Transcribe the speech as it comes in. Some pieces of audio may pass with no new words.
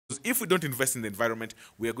if we don't invest in the environment,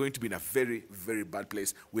 we are going to be in a very, very bad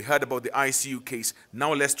place. We heard about the ICU case.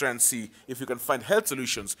 Now let's try and see if you can find health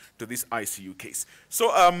solutions to this ICU case.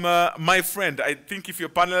 So, my friend, I think if your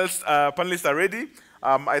panelists are ready,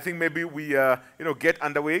 I think maybe we get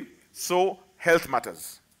underway. So, health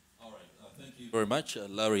matters. All right. Thank you very much,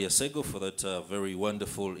 Larry Asego, for that very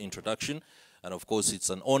wonderful introduction. And of course, it's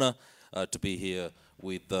an honor to be here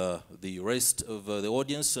with the rest of the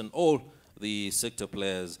audience and all the sector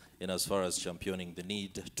players in as far as championing the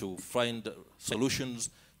need to find solutions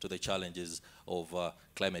to the challenges of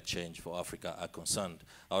climate change for Africa are concerned.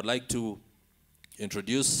 I would like to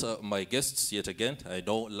introduce my guests yet again. I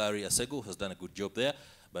know Larry Asego has done a good job there,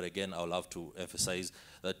 but again, I would love to emphasize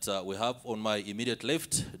that we have on my immediate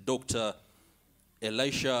left, Dr.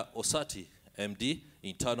 Elisha Osati, MD,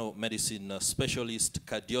 internal medicine specialist,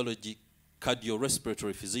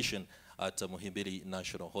 cardiorespiratory physician at Muhimbili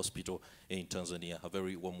National Hospital in Tanzania. A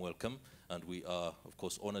very warm welcome, and we are, of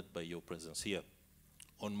course, honored by your presence here.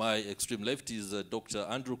 On my extreme left is Dr.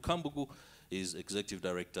 Andrew Kambugu, is Executive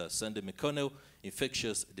Director, Sande Mikono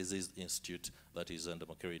Infectious Disease Institute, that is under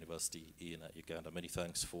Makerere University in Uganda. Many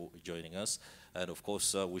thanks for joining us. And of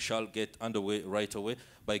course, we shall get underway right away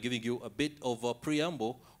by giving you a bit of a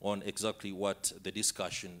preamble on exactly what the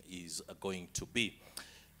discussion is going to be.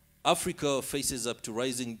 Africa faces up to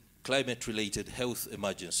rising climate-related health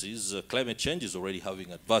emergencies. Climate change is already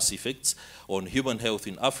having adverse effects on human health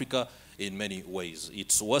in Africa in many ways.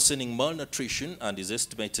 It's worsening malnutrition and is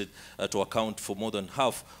estimated to account for more than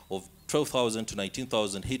half of 12,000 to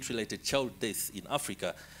 19,000 heat-related child deaths in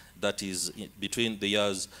Africa. That is between the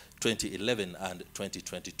years 2011 and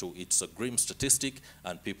 2022. It's a grim statistic,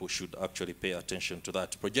 and people should actually pay attention to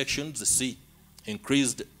that. Projections see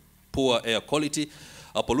increased poor air quality,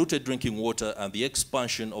 polluted drinking water, and the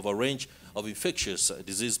expansion of a range of infectious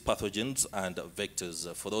disease pathogens and vectors.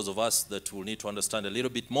 For those of us that will need to understand a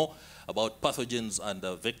little bit more about pathogens and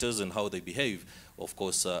vectors and how they behave, of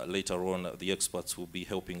course, later on, the experts will be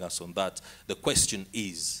helping us on that. The question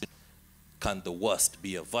is, can the worst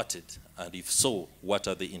be averted? And if so, what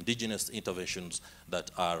are the indigenous interventions that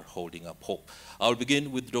are holding up hope? I'll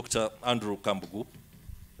begin with Dr. Andrew Kambugu.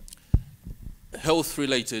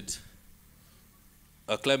 Health-related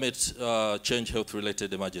climate change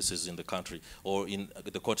health-related emergencies in the country, or in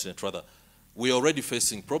the continent rather. We're already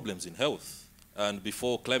facing problems in health. And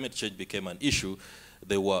before climate change became an issue,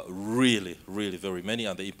 there were really, really very many,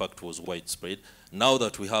 and the impact was widespread. Now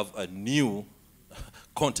that we have a new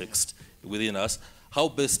context within us, how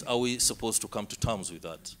best are we supposed to come to terms with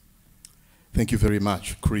that? Thank you very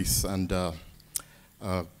much, Chris, and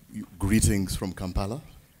greetings from Kampala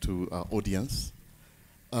to our audience.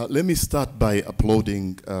 Let me start by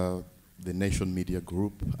applauding the Nation Media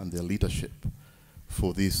Group and their leadership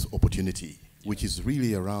for this opportunity, which is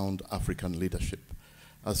really around African leadership.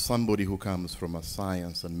 As somebody who comes from a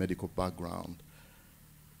science and medical background,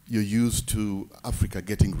 you're used to Africa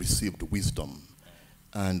getting received wisdom.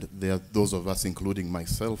 And there are those of us, including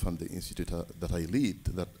myself and the institute that I lead,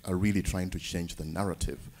 that are really trying to change the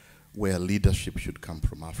narrative where leadership should come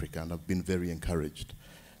from Africa. And I've been very encouraged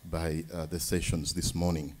by the sessions this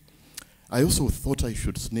morning. I also thought I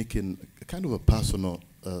should sneak in a kind of a personal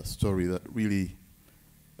story that really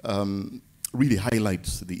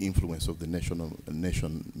highlights the influence of the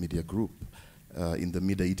Nation Media Group. In the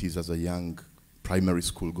mid-80s, as a young primary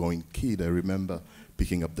school going kid, I remember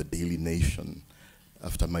picking up the Daily Nation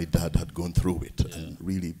after my dad had gone through it, and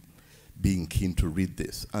really being keen to read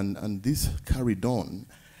this. And this carried on,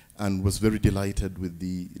 and was very delighted with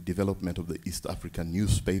the development of the East African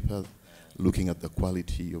newspaper, looking at the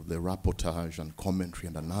quality of the rapportage and commentary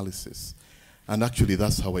and analysis. And actually,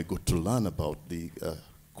 that's how I got to learn about the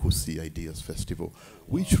Kusi Ideas Festival,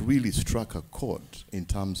 which really struck a chord in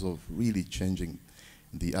terms of really changing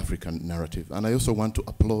the African narrative. And I also want to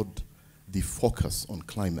applaud the focus on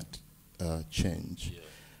climate change.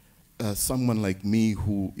 Someone like me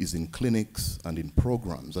who is in clinics and in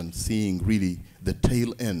programs and seeing really the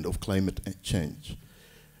tail end of climate change,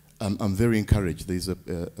 I'm very encouraged. There's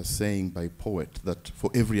a saying by a poet that for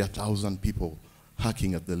every 1,000 people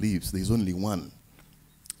hacking at the leaves, there's only one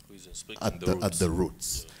at the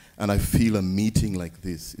roots. And I feel a meeting like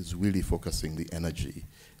this is really focusing the energy,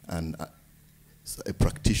 and a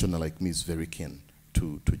practitioner like me is very keen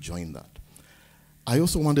to join that. I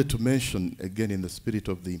also wanted to mention, again, in the spirit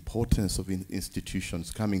of the importance of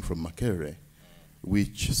institutions coming from Makerere,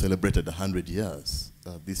 which celebrated 100 years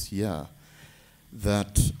this year,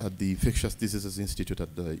 that at the Infectious Diseases Institute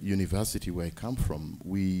at the university where I come from,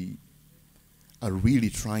 we are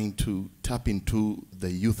really trying to tap into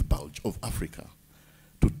the youth bulge of Africa,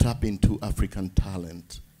 to tap into African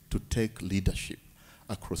talent to take leadership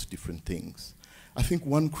across different things. I think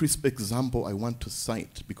one crisp example I want to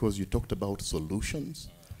cite, because you talked about solutions,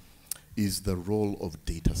 is the role of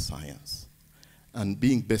data science. And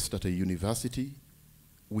being based at a university,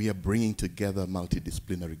 we are bringing together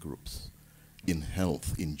multidisciplinary groups in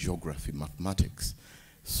health, in geography, mathematics,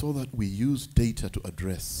 so that we use data to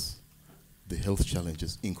address the health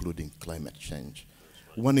challenges, including climate change.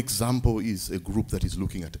 One example is a group that is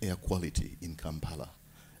looking at air quality in Kampala,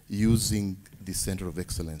 using the Center of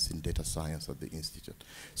Excellence in Data Science at the Institute.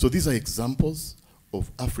 So these are examples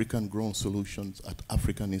of African-grown solutions at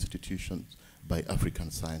African institutions by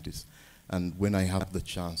African scientists. And when I have the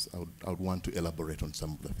chance, I would want to elaborate on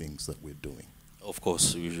some of the things that we're doing. Of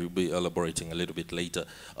course, we will be elaborating a little bit later.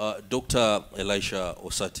 Dr. Elisha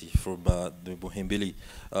Osati from the Muhimbili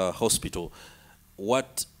Hospital,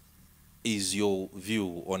 what is your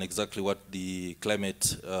view on exactly what the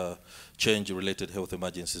climate change-related health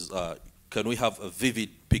emergencies are? Can we have a vivid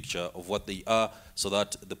picture of what they are so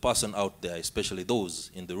that the person out there, especially those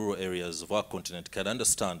in the rural areas of our continent, can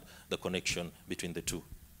understand the connection between the two?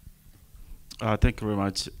 Thank you very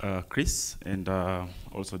much, Chris, and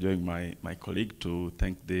also join my colleague to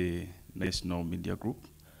thank the National Media Group,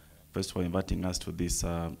 first for inviting us to this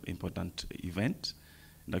important event.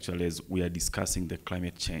 And actually, as we are discussing the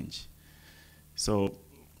climate change. So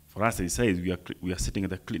for us, it says we are sitting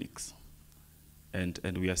at the clinics, and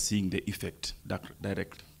we are seeing the effect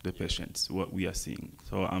direct to the patients, what we are seeing.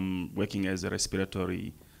 So I'm working as a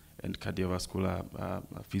respiratory and cardiovascular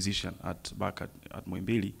physician back at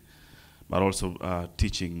Muhimbili, but also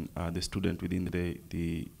teaching the student within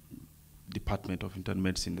the Department of Internal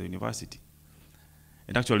Medicine, the university.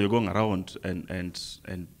 And actually, you're going around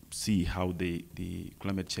and see how the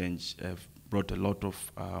climate change have brought a lot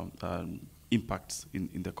of impacts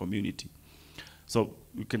in the community. So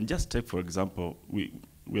we can just take, for example, we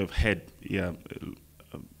have had here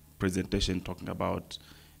a presentation talking about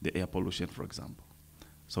the air pollution, for example.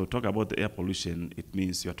 So talk about the air pollution, it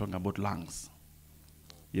means you're talking about lungs.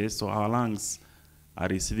 Yes, so our lungs are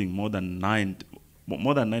receiving more than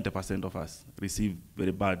 90% of us receive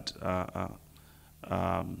very bad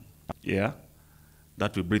air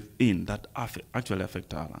that we breathe in that actually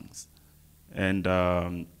affect our lungs. And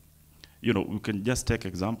you know, we can just take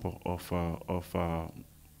example of I'll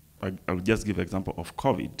just give example of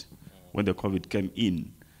COVID. When the COVID came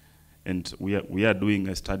in, and we are doing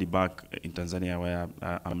a study back in Tanzania where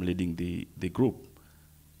I'm leading the group,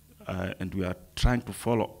 and we are trying to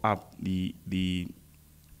follow up the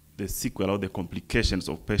sequel or the complications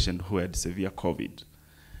of patients who had severe COVID.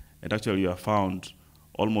 And actually, we have found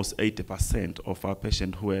almost 80% of our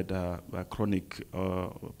patients who had chronic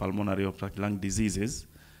pulmonary obstructive lung diseases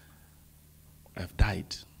have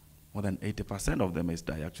died. More than 80% of them has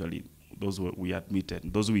died, actually. Those we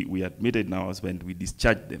admitted. Those we admitted now is when we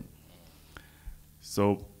discharged them.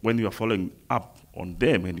 So when we are following up on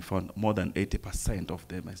them, and we found more than 80% of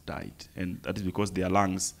them has died. And that is because their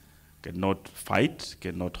lungs cannot fight,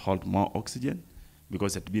 cannot hold more oxygen,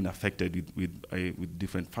 because it has been affected with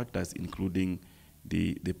different factors, including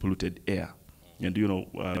the polluted air. And you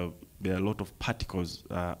know, there are a lot of particles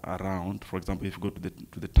around. For example, if you go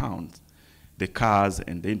to the towns, the cars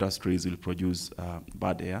and the industries will produce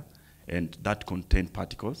bad air, and that contain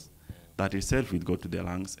particles that itself will go to the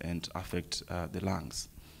lungs and affect the lungs.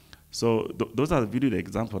 So those are really the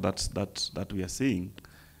examples that we are seeing.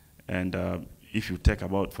 And if you take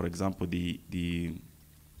about, for example, the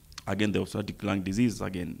obstructive lung disease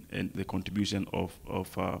again, and the contribution of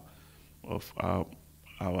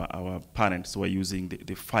our parents who are using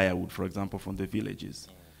the firewood, for example, from the villages,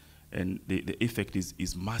 and the effect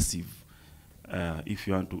is massive. If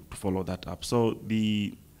you want to follow that up. So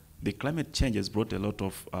the climate change has brought a lot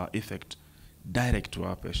of effect direct to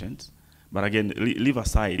our patients. But again, leave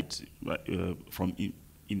aside from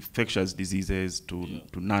infectious diseases to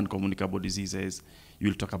non-communicable diseases.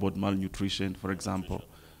 You'll talk about malnutrition, for example.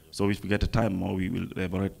 So if we get a time more, we will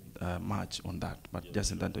elaborate much on that. But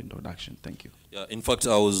just in that introduction, thank you. Yeah, in fact,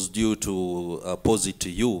 I was due to pose it to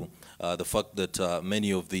you, the fact that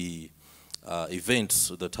many of the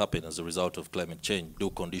events that happen as a result of climate change do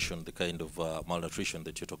condition the kind of malnutrition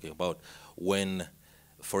that you're talking about. When,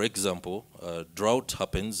 for example, drought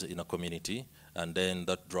happens in a community, and then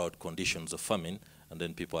that drought conditions a famine, and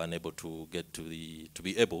then people are unable to get to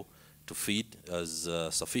be able to feed as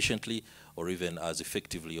sufficiently or even as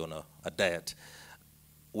effectively on a diet.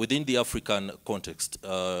 Within the African context,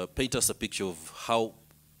 paint us a picture of how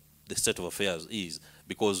the state of affairs is,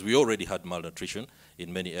 because we already had malnutrition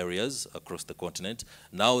in many areas across the continent.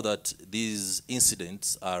 Now that these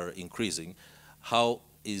incidents are increasing, how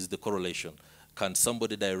is the correlation? can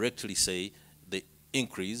somebody directly say the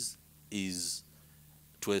increase is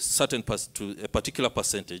to a particular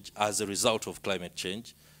percentage as a result of climate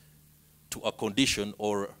change, to a condition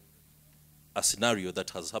or a scenario that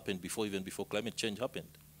has happened before, even before climate change happened?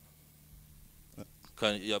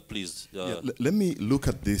 Please. Let me look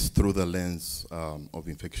at this through the lens of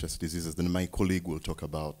infectious diseases. Then my colleague will talk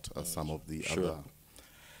about some of the other.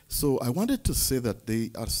 So I wanted to say that there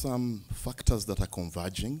are some factors that are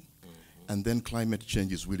converging, and then climate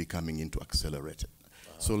change is really coming in to accelerate it.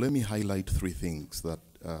 So let me highlight three things that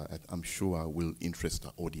I'm sure will interest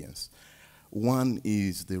our audience. One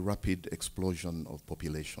is the rapid explosion of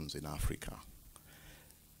populations in Africa.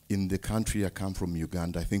 In the country I come from,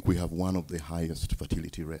 Uganda, I think we have one of the highest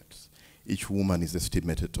fertility rates. Each woman is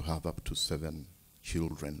estimated to have up to 7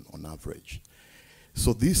 children on average.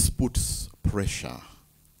 So this puts pressure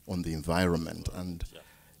on the environment, and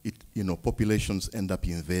populations end up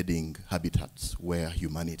invading habitats where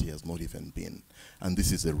humanity has not even been. And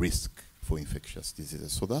this is a risk for infectious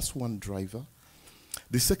diseases. So that's one driver.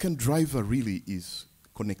 The second driver really is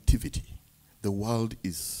connectivity. The world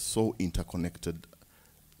is so interconnected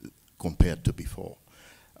compared to before.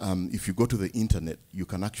 If you go to the internet, you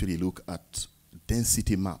can actually look at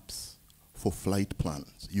density maps for flight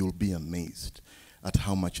plans. You'll be amazed at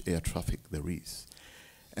how much air traffic there is.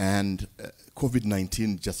 And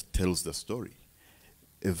COVID-19 just tells the story.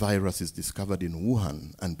 A virus is discovered in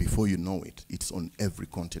Wuhan, and before you know it, it's on every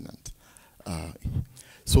continent.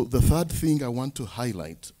 So the third thing I want to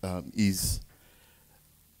highlight is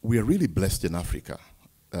we are really blessed in Africa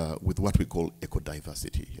with what we call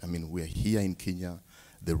ecodiversity. I mean, we're here in Kenya,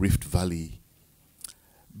 the Rift Valley,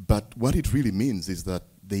 but what it really means is that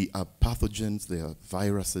they are pathogens, they are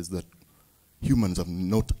viruses that humans have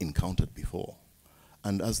not encountered before.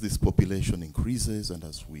 And as this population increases and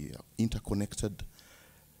as we are interconnected,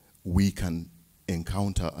 we can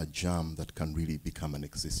encounter a germ that can really become an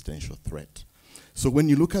existential threat. So when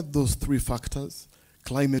you look at those three factors,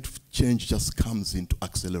 climate change just comes in to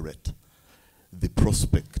accelerate the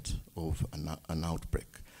prospect of an outbreak.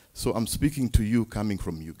 So I'm speaking to you coming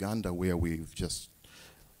from Uganda, where we've just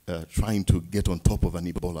trying to get on top of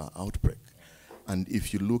an Ebola outbreak. And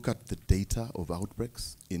if you look at the data of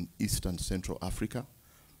outbreaks in East and Central Africa,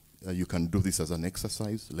 you can do this as an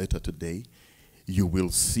exercise later today, you will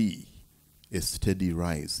see a steady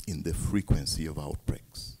rise in the frequency of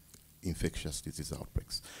outbreaks, infectious disease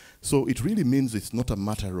outbreaks. So it really means it's not a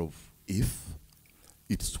matter of if,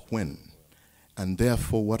 it's when. And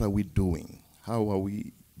therefore, what are we doing? How are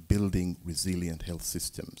we building resilient health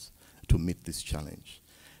systems to meet this challenge?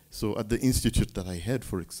 So at the institute that I head,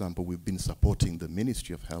 for example, we've been supporting the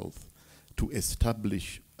Ministry of Health to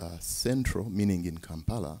establish central, meaning in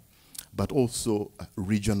Kampala, but also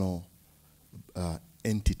regional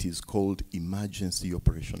entities called emergency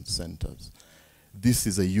operation centers. This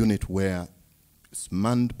is a unit where it's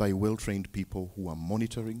manned by well-trained people who are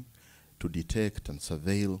monitoring to detect and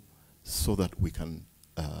surveil so that we can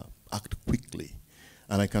act quickly.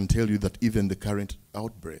 And I can tell you that even the current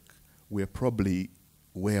outbreak, we're probably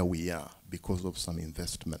where we are because of some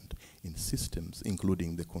investment in systems,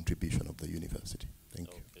 including the contribution of the university. Thank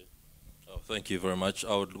you. Oh, thank you very much.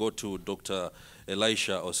 I would go to Dr.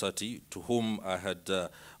 Elisha Osati, to whom I had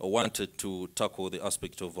wanted to tackle the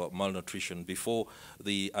aspect of malnutrition before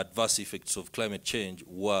the adverse effects of climate change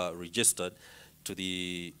were registered to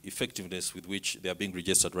the effectiveness with which they are being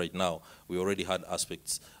registered right now. We already had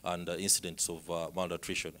aspects and incidents of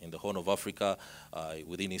malnutrition in the Horn of Africa,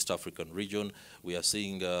 within East African region. We are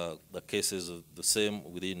seeing the cases of the same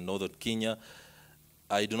within northern Kenya.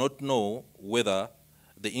 I do not know whether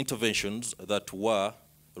the interventions that were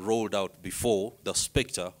rolled out before the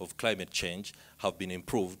specter of climate change have been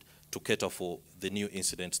improved to cater for the new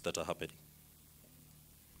incidents that are happening.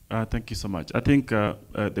 Thank you so much. I think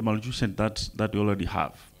the malnutrition that we already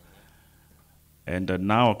have, and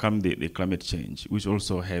now come the climate change, which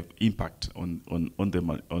also have impact on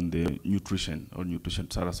the nutrition or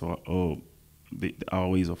nutrition status or our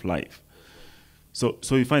ways of life. So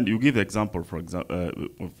you find, you give the example, for example,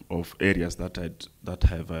 of areas that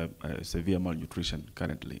have severe malnutrition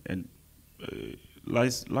currently. And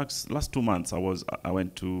last 2 months, I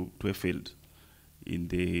went to a field in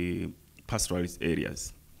the pastoralist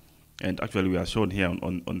areas. And actually, we are shown here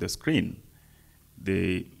on the screen,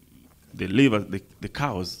 the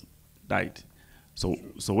cows died. So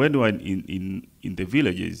when you are in the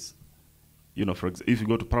villages, you know, if you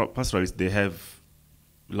go to pastoralists, they have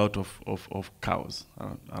a lot of cows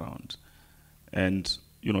around, and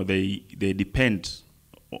you know they depend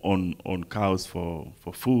on cows for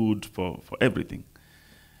food, for everything.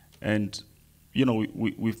 And you know,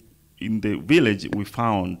 we've in the village, we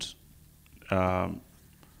found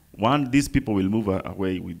one, these people will move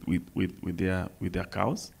away with their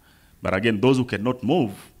cows. But again, those who cannot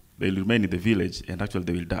move, they'll remain in the village, and actually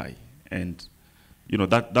they will die. And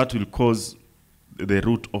that will cause the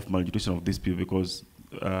root of malnutrition of these people, because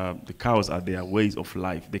the cows are their ways of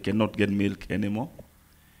life. They cannot get milk anymore,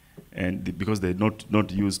 and because they're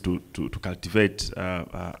not used to cultivate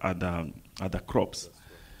other crops.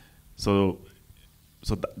 So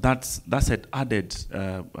that's had added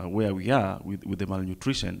where we are with the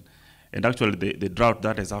malnutrition. And actually the drought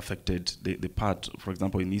that has affected the part, for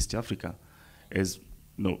example, in East Africa, is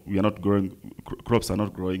we are not growing, crops are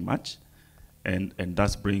not growing much, and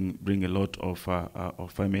that's bring a lot of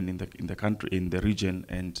famine in the country, in the region,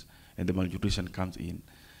 and the malnutrition comes in.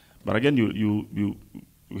 But again,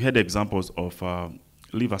 we had examples of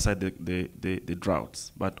leave aside the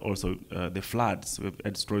droughts, but also the floods. We've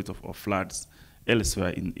had stories of floods elsewhere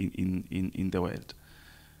in the world.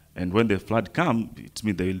 And when the flood comes, it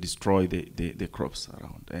means they will destroy the crops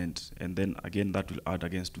around. And then again, that will add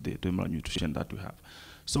against to the malnutrition that we have.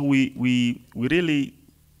 So we really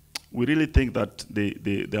think that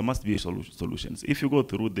there must be solutions. If you go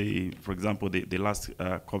through for example, the last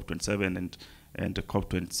COP27 and the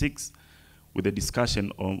COP26, with the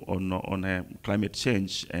discussion on climate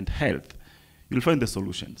change and health, you'll find the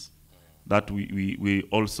solutions that we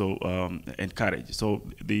also encourage. So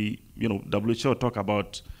the WHO talk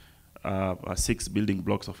about 6 building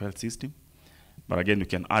blocks of health system, but again we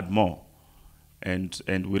can add more, and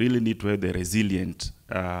we really need to have the resilient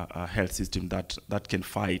health system that can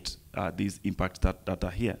fight these impacts that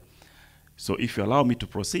are here. So if you allow me to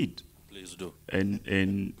proceed, please do.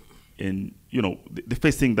 And the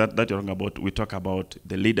first thing that you're talking about, we talk about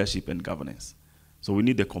the leadership and governance. So we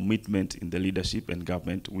need the commitment in the leadership and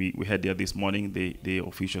government. We had here this morning, the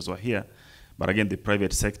officials were here, but again, the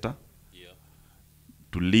private sector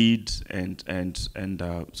to lead and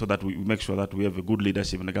so that we make sure that we have a good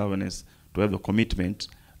leadership and governance, to have the commitment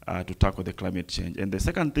to tackle the climate change. And the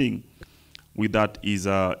second thing with that is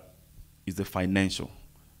the financial.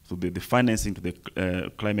 So the financing to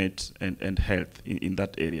the climate and health in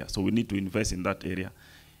that area. So we need to invest in that area,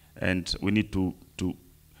 and we need to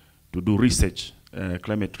do research,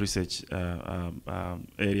 climate research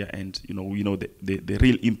area, and we know the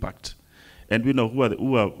real impact, and we know who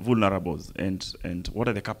are vulnerables and what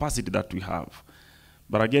are the capacity that we have.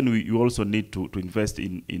 But again, you also need to invest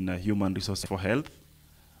in human resources for health,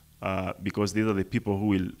 because these are the people who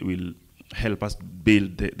will help us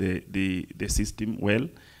build the system well.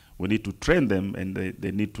 We need to train them, and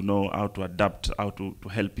they need to know how to adapt, how to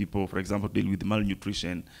help people, for example, deal with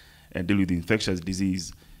malnutrition and deal with infectious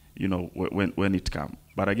disease, when it comes.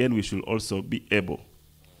 But again, we should also be able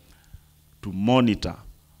to monitor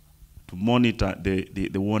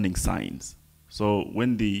the warning signs. So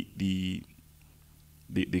when the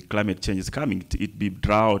climate change is coming, it be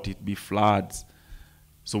drought, it be floods,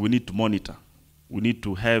 so we need to monitor. We need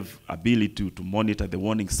to have ability to monitor the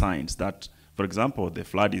warning signs that, for example, the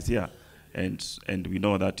flood is here, and we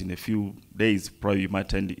know that in a few days probably you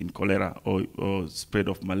might end in cholera or spread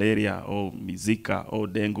of malaria or Zika or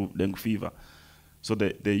dengue fever. So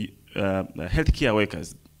the healthcare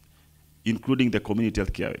workers, including the community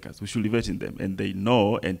healthcare workers, we should invest in them, and they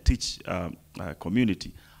know and teach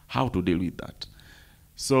community how to deal with that.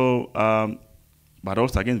 So, but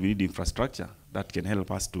also again, we need infrastructure that can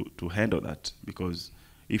help us to handle that, because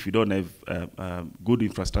if you don't have good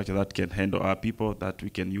infrastructure that can handle our people, that we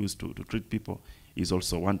can use to treat people, is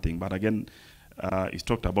also one thing. But again, it's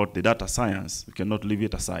talked about the data science. We cannot leave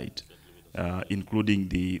it aside, including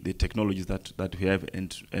the technologies that we have,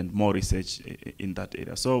 and more research in that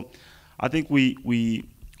area. So I think we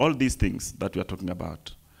all these things that we are talking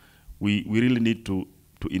about, we really need to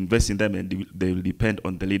invest in them, and they will depend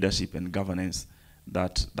on the leadership and governance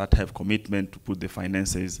that have commitment to put the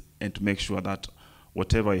finances and to make sure that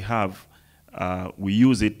whatever we have, we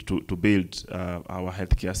use it to build our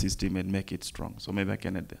healthcare system and make it strong. So maybe I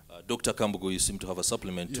can add there. Dr. Kambugu, you seem to have a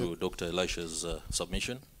supplement to Dr. Elisha's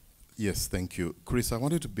submission. Yes, thank you. Chris, I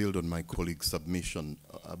wanted to build on my colleague's submission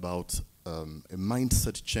about a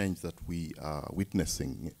mindset change that we are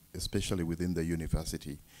witnessing, especially within the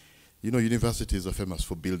university. Universities are famous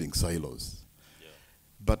for building silos. Yeah.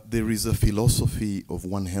 But there is a philosophy of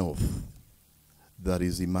One Health that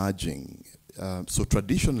is emerging. So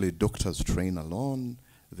traditionally, doctors train alone,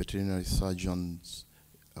 veterinary surgeons,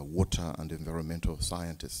 water and environmental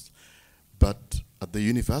scientists. But at the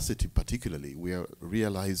university particularly, we are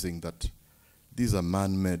realizing that these are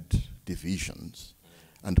man-made divisions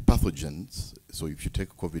and pathogens. So if you take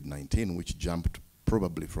COVID-19, which jumped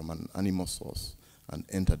probably from an animal source and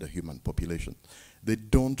enter the human population, they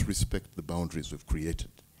don't respect the boundaries we've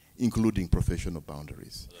created, including professional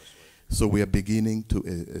boundaries. So we are beginning to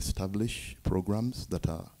establish programs that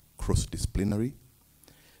are cross-disciplinary,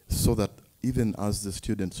 so that even as the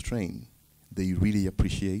students train, they really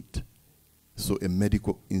appreciate. So a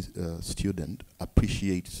medical student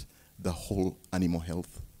appreciates the whole animal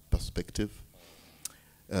health perspective.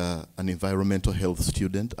 An environmental health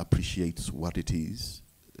student appreciates what it is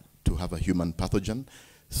to have a human pathogen,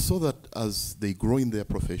 so that as they grow in their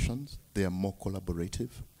professions, they are more collaborative,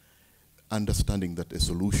 understanding that a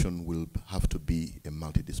solution will have to be a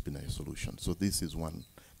multidisciplinary solution. So this is one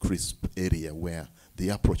crisp area where the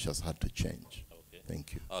approach has had to change. Okay.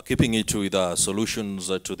 Thank you. Keeping it with solutions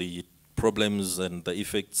to the problems and the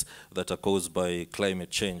effects that are caused by climate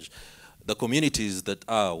change, the communities that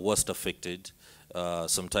are worst affected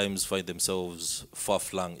sometimes find themselves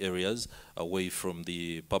far-flung areas away from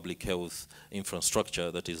the public health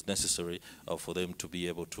infrastructure that is necessary for them to be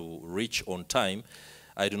able to reach on time.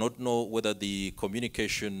 I do not know whether the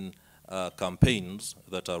communication campaigns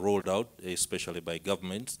that are rolled out, especially by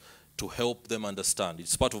governments, to help them understand,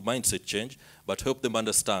 it's part of mindset change, but help them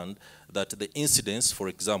understand that the incidence, for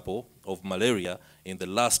example, of malaria in the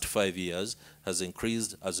last 5 years has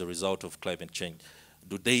increased as a result of climate change.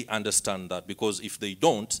 Do they understand that? Because if they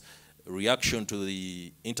don't, reaction to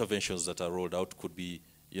the interventions that are rolled out could be,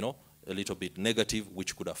 you know, a little bit negative,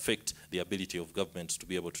 which could affect the ability of governments to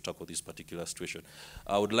be able to tackle this particular situation.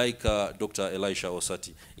 I would like Dr. Elisha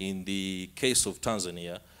Osati, in the case of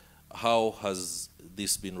Tanzania, how has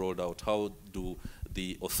this been rolled out? How do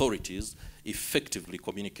the authorities effectively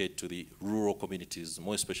communicate to the rural communities,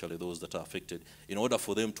 more especially those that are affected, in order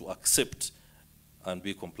for them to accept and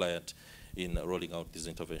be compliant in rolling out these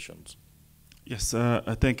interventions? Yes,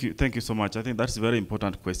 thank you so much. I think that's a very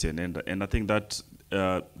important question, and I think that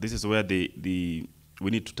this is where we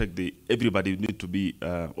need to take everybody need to be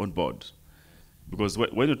on board, because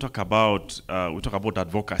when you talk about we talk about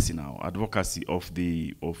advocacy now, advocacy of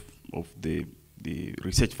the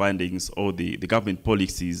research findings or the government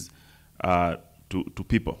policies to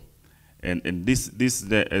people, and this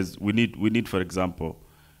as we need, for example,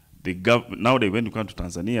 nowadays when you come to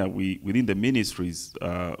Tanzania, within the ministries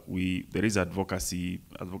there is advocacy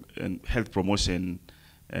and health promotion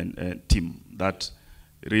and team that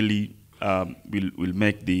really will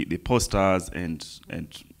make the posters and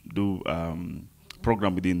do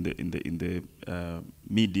program within the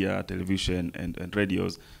media, television and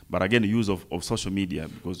radios, but again the use of social media,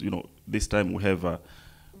 because this time we have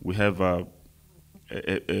a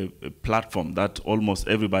platform that almost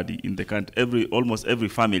everybody in the country, almost every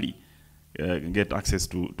family can get access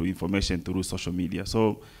to information through social media.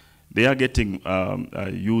 So they are getting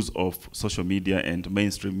use of social media and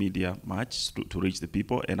mainstream media much to reach the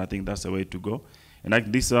people, and I think that's the way to go. And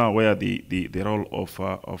this is where the role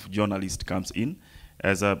of journalist comes in,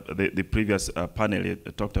 as the previous panel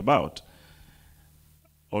talked about.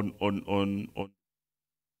 On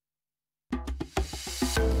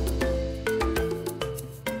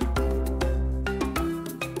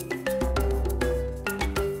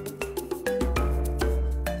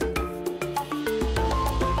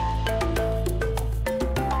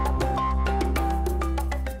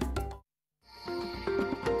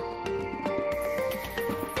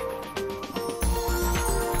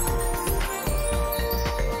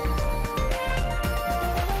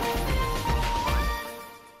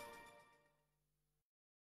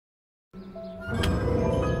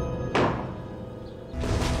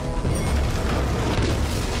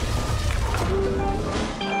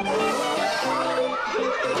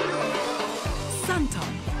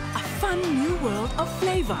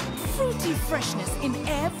fruity freshness in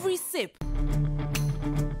every sip.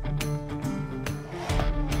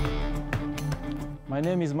 My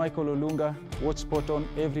name is Michael Olunga. Watch Spot On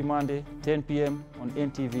every Monday, 10 p.m. on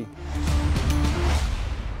NTV.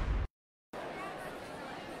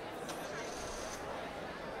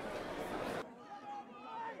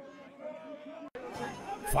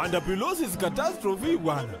 Fandapilosis catastrophe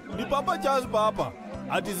bwana. Ni Papa Charles hapa.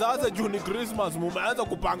 Ati sasa Juni Christmas mumeanza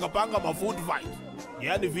kupanga mafood fight.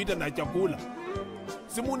 Yaani vita na chakula.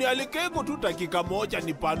 Simunialikeko tu dakika moja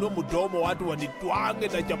nipanue mdomo watu wanitwange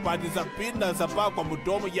na chapati za pina za paa kwa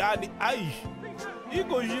mdomo, yaani aish.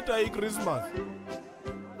 Iko shita hii Christmas.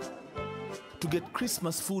 To get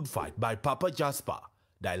Christmas food fight by Papa Jasper,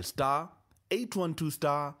 dial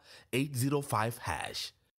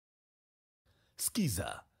 *812*805#.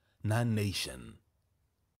 Skiza, non-nation.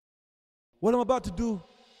 What I'm about to do,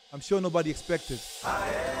 I'm sure nobody expected.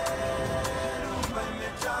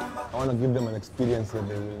 I want to give them an experience that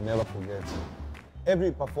they will never forget.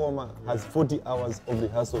 Every performer has 40 hours of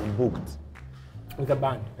rehearsal booked. With a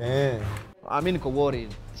band? Yeah. I mean, niko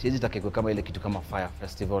worried. Siwezi takekwe kama ile kitu kama Fire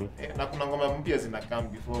Festival. Na kuna ngoma mpya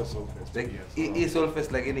zinakam before Soul Fest. Hii Soul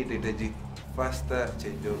Fest lakini itahitaji faster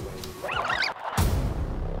changeover.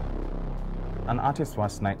 An artist's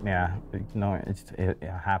worst nightmare, you know, it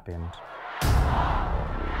happened.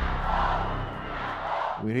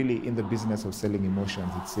 We're really in the business of selling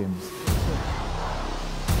emotions, it seems.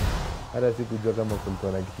 Hata sikujua kama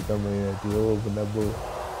kulikuwa na kitu kama hiyo ati kuna bo.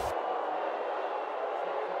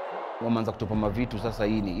 Wameanza kutupa mavitu sasa,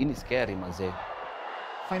 hii ni scary mazee.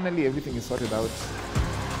 Finally everything is sorted out.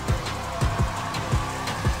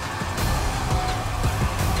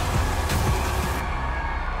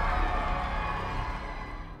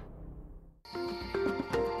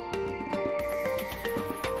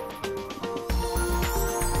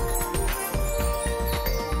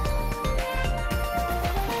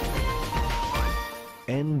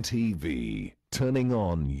 NTV, turning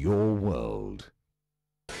on your world.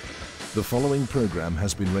 The following program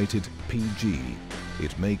has been rated PG.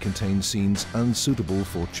 It may contain scenes unsuitable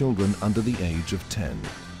for children under the age of 10.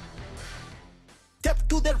 Step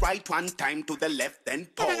to the right one time, to the left, then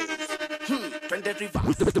pose. Turn the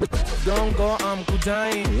reverse. Don't go, I'm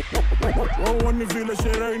kudai. Oh, when me feel a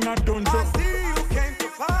share, not don't I see you came to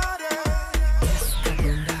party.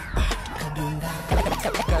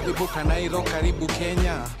 Karibu Kanairo, karibu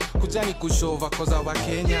Kenya. Kujani kushova koza wa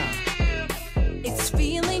Kenya. It's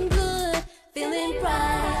feeling good, feeling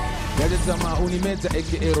bright.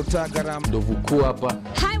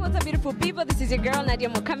 Hi, what's up, beautiful people? This is your girl Nadia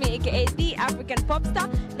Mokami, aka the African pop star.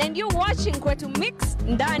 And you're watching Kwetu Mix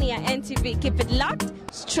ndani ya NTV. Keep it locked,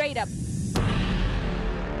 straight up.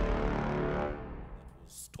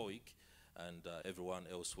 Stoic, and everyone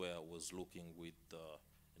elsewhere was looking with,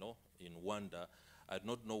 in wonder. I do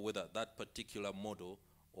not know whether that particular model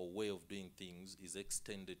or way of doing things is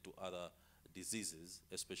extended to other diseases,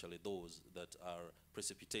 especially those that are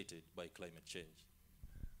precipitated by climate change.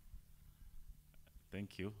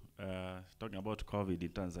 Thank you. Talking about COVID in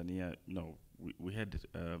Tanzania, no, we had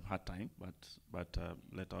hard time, but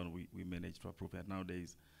later on we managed to approve it.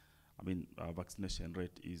 Nowadays, I mean, our vaccination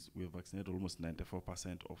rate is, we have vaccinated almost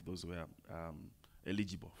 94% of those who are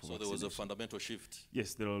eligible for So there was a fundamental shift?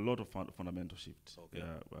 Yes, there are a lot of fundamental shifts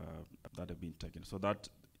that have been taken. So that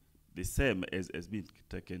the same has been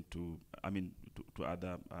taken to, I mean, to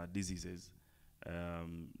other diseases,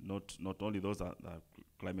 not only those that are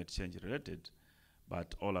climate change related,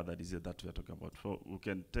 but all other diseases that we are talking about. So we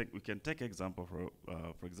can take example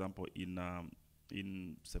for example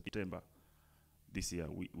in September this year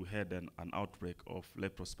we had an outbreak of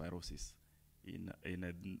leptospirosis in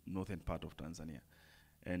a northern part of Tanzania,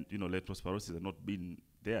 and leptospirosis has not been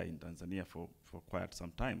there in Tanzania for quite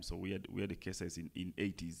some time. So we had the cases in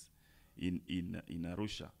 80s in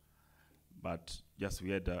Arusha, but just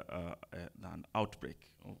we had an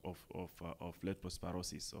outbreak of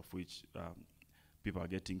leptospirosis, of which people are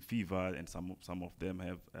getting fever, and some of them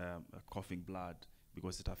have coughing blood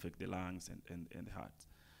because it affects the lungs and the heart.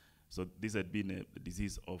 So this had been a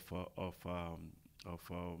disease of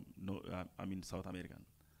South American,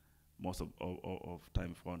 most of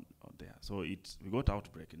time on there. So we got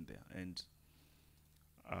outbreak in there, and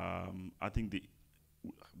I think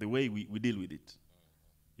the way we deal with it,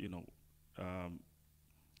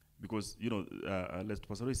 because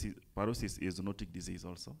leptospirosis is a zoonotic disease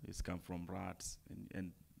also. It's come from rats,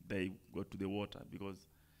 and they go to the water because,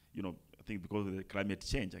 I think because of the climate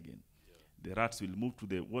change again, the rats will move to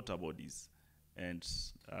the water bodies, and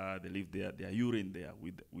they leave their urine there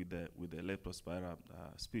with the leptospira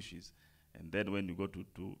species, and then when you go to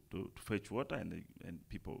fetch water, and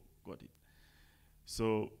people got it.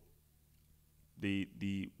 So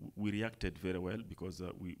we reacted very well because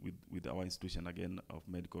with our institution again of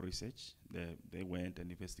medical research, they went and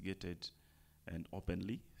investigated and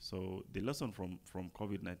openly. So the lesson from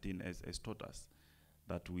COVID-19 has taught us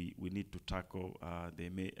that we need to tackle the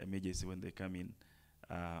emergency when they come in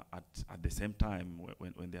at the same time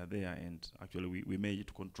when they are there, and actually we managed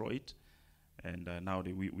to control it, and now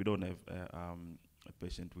we don't have a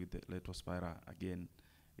patient with the leptospira again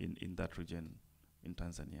in that region in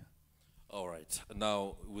Tanzania. All right.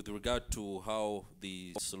 Now, with regard to how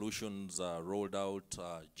the solutions are rolled out,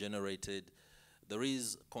 generated, there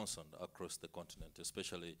is concern across the continent,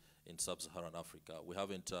 especially in sub-Saharan Africa. We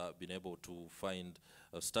haven't been able to find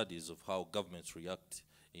studies of how governments react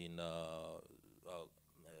in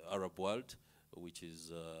Arab world, which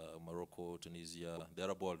is Morocco, Tunisia, the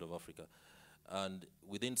Arab world of Africa. And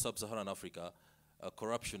within sub-Saharan Africa,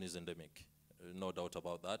 corruption is endemic. no doubt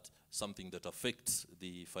about that, something that affects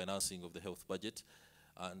the financing of the health budget.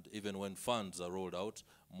 And even when funds are rolled out,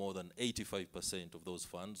 more than 85% of those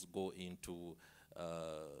funds go into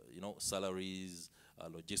salaries,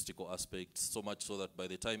 logistical aspects, so much so that by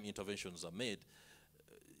the time interventions are made,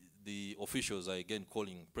 the officials are again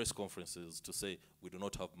calling press conferences to say, we do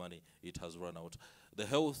not have money, it has run out. The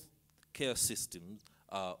health care systems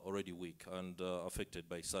are already weak and affected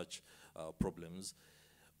by such problems.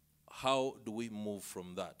 How do we move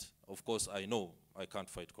from that? Of course, I know I can't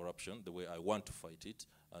fight corruption the way I want to fight it,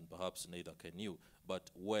 and perhaps neither can you,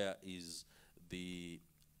 but where is the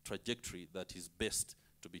trajectory that is best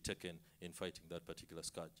to be taken in fighting that particular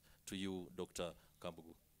scourge? To you, Dr.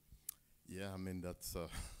 Kambugu. Yeah, I mean, that's a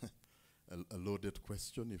loaded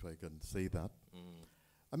question, if I can say that.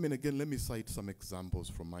 I mean, again, let me cite some examples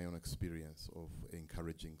from my own experience of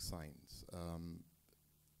encouraging signs.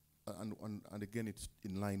 And again, it's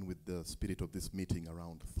in line with the spirit of this meeting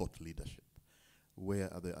around thought leadership.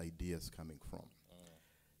 Where are the ideas coming from?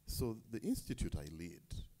 So the institute I lead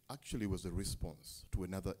actually was a response to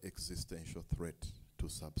another existential threat to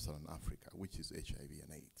sub-Saharan Africa, which is HIV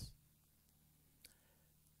and AIDS.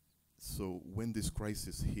 So when this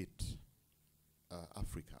crisis hit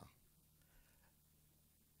Africa,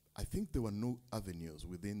 I think there were no avenues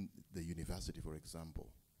within the university, for example,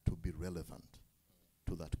 to be relevant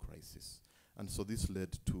to that crisis. And so this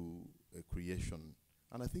led to a creation,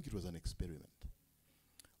 and I think it was an experiment,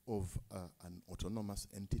 of an autonomous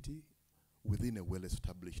entity within a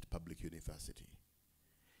well-established public university.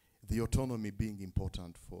 The autonomy being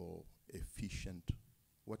important for efficient,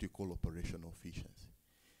 what you call operational efficiency.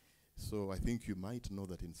 So I think you might know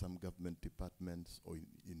that in some government departments or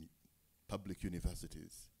in public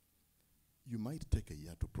universities, you might take a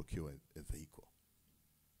year to procure a vehicle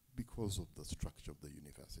because of the structure of the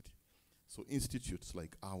university. So institutes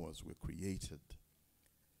like ours were created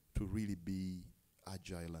to really be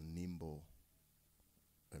agile and nimble,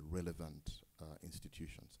 relevant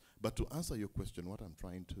institutions. But to answer your question, what I'm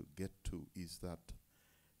trying to get to is that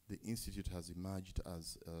the institute has emerged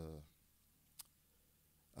as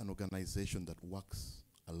an organization that works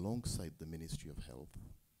alongside the Ministry of Health,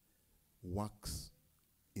 works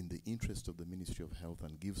in the interest of the Ministry of Health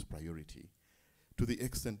and gives priority, to the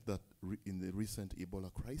extent that in the recent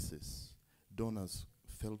Ebola crisis, donors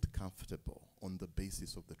felt comfortable on the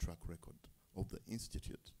basis of the track record of the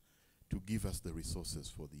institute to give us the resources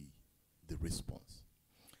for the response.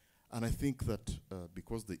 And I think that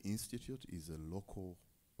because the institute is a local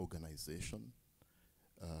organization,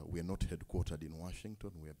 we are not headquartered in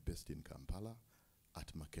Washington, we are based in Kampala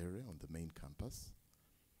at Makerere on the main campus.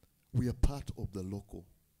 We are part of the local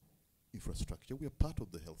infrastructure, we are part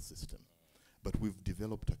of the health system, but we've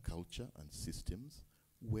developed a culture and systems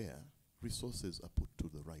where resources are put to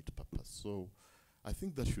the right purpose. So I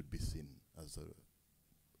think that should be seen as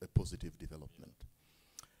a positive development.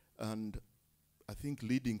 And I think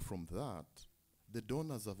leading from that, the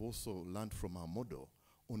donors have also learned from our model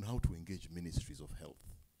on how to engage ministries of health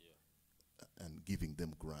and giving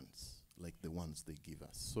them grants like the ones they give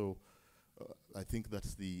us. So I think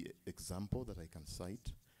that's the example that I can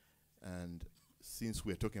cite. And since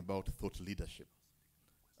we're talking about thought leadership,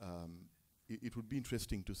 it would be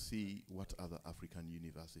interesting to see what other African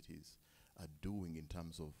universities are doing in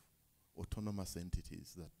terms of autonomous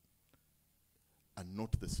entities that are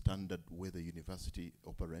not the standard way the university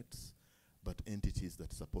operates, but entities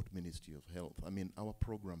that support Ministry of Health. I mean, our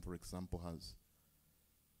program, for example, has,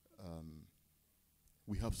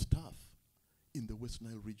 we have staff in the West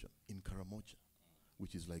Nile region, in Karamoja,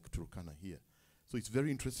 which is like Turkana here. So it's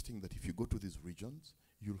very interesting that if you go to these regions,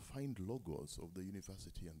 you'll find logos of the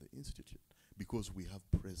university and the institute because we have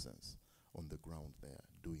presence on the ground there,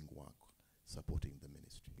 doing work, supporting the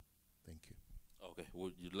ministry. Thank you. Okay,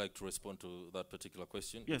 would you like to respond to that particular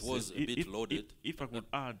question? Yes, it was a bit loaded. If I could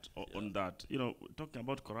add on that, talking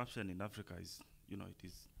about corruption in Africa is,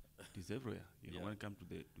 it is everywhere. When it comes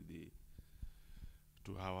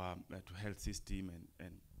to our health system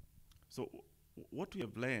and so what we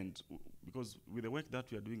have learned, because with the work that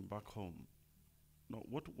we are doing back home,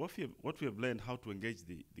 what we have learned how to engage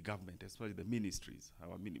the government, especially the ministries,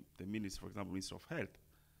 the ministry, for example, Ministry of Health.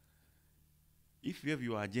 If you have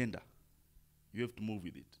your agenda, you have to move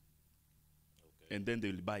with it. Okay. And then they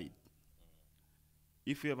will buy it.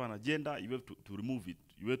 If you have an agenda, you have to remove it.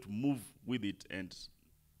 You have to move with it, and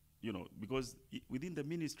because within the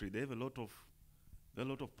ministry there are a lot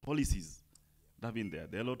of policies that have been there.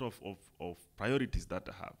 There are a lot of priorities that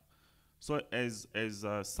I have. So as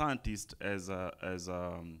scientists, as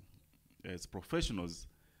professionals,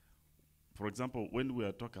 for example, when we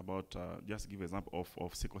are talking about, just give an example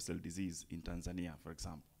of sickle cell disease in Tanzania, for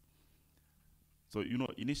example. So, you know,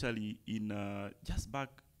 initially in just back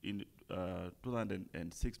in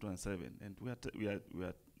 2006, 2007, and we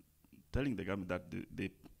are telling the government that the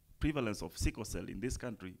prevalence of sickle cell in this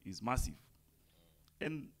country is massive.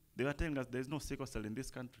 And they were telling us there's no sickle cell in this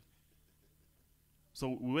country.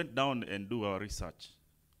 So we went down and do our research.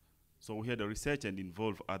 So we had a research and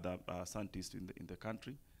involve other scientists in the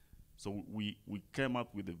country. So we came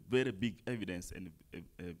up with a very big evidence and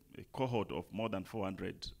a cohort of more than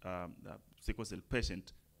 400 sickle cell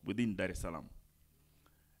patients within Dar es Salaam.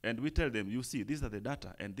 And we tell them, you see, these are the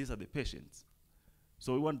data and these are the patients.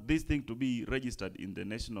 So we want this thing to be registered in the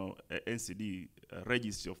national NCD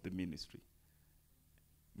registry of the ministry.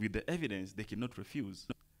 With the evidence, they cannot refuse.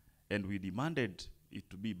 And we demanded it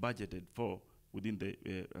to be budgeted for within the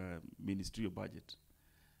ministerial budget.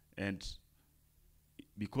 And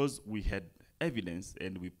because we had evidence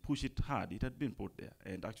and we pushed it hard, it had been put there.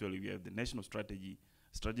 And actually we have the national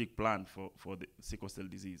strategic plan for the sickle cell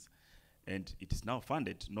disease. And it is now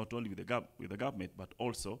funded not only with the government, but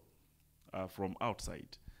also from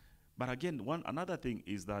outside. But again, another thing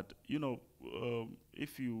is that, you know,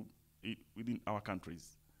 within our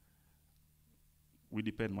countries, we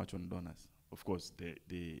depend much on donors. Of course, they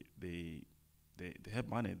have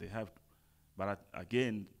money, they have, but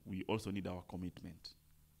again, we also need our commitment,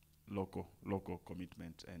 local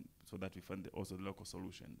commitment, and so that we find also local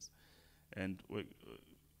solutions. And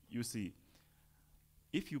you see,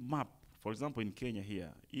 if you map, for example, in Kenya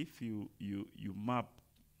here, if you map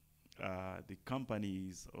the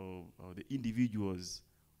companies or the individuals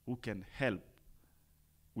who can help,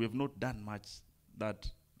 we have not done much that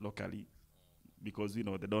locally, because you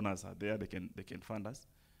know the donors are there, they can fund us,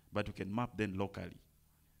 but we can map them locally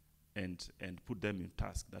and put them in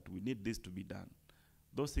task that we need this to be done.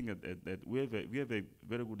 Those things that we have a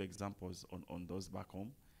very good examples on those back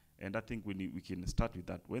home, and I think we can start with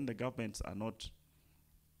that. When the governments are not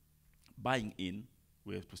buying in,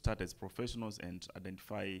 we have to start as professionals and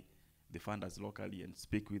identify the funders locally and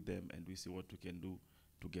speak with them, and we see what we can do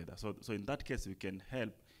together. So in that case, we can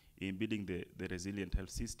help in building the resilient health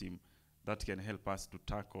system that can help us to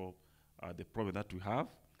tackle the problem that we have,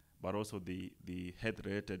 but also the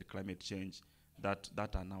health-related climate change that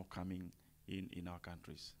are now coming in our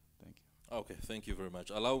countries. Thank you. Okay, thank you very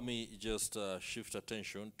much. Allow me just shift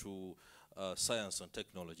attention to science and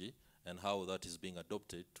technology and how that is being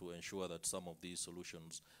adopted to ensure that some of these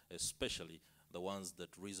solutions, especially the ones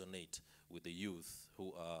that resonate with the youth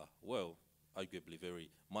who are, well, arguably very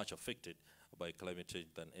much affected by climate change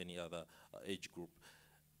than any other age group.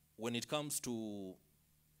 When it comes to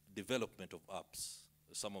development of apps,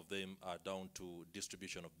 some of them are down to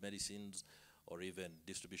distribution of medicines or even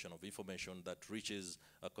distribution of information that reaches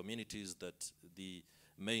communities that the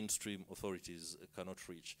mainstream authorities cannot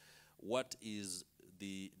reach. What is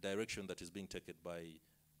the direction that is being taken by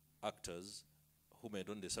actors who may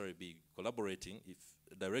not necessarily be collaborating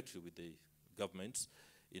directly with the governments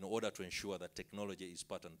in order to ensure that technology is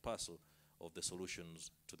part and parcel of the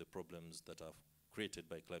solutions to the problems that are created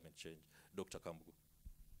by climate change? Dr. Kambugu.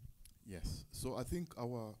 Yes, so I think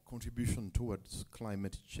our contribution towards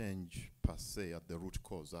climate change per se at the root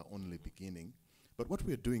cause are only beginning. But what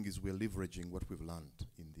we're doing is we're leveraging what we've learned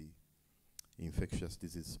in the infectious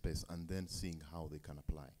disease space and then seeing how they can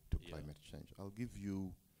apply to climate change. I'll give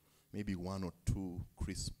you maybe one or two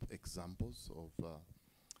crisp examples of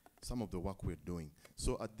some of the work we're doing.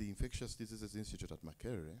 So at the Infectious Diseases Institute at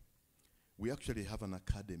Makerere, we actually have an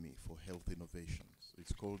academy for health innovations.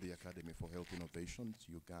 It's called the Academy for Health Innovations,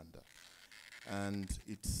 Uganda. And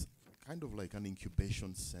it's kind of like an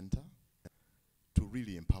incubation center to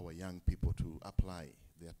really empower young people to apply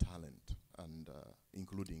their talent, and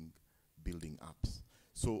including building apps.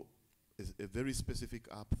 So a very specific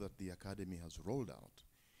app that the Academy has rolled out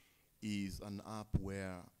is an app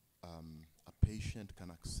where a patient can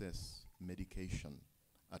access medication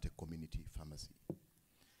at a community pharmacy.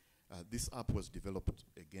 This app was developed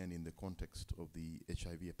again in the context of the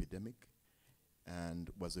HIV epidemic and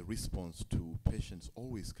was a response to patients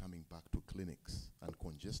always coming back to clinics and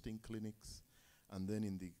congesting clinics. And then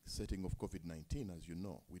in the setting of COVID-19, as you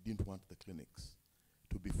know, we didn't want the clinics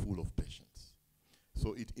to be full of patients.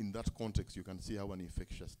 So in that context, you can see how an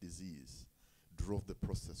infectious disease drove the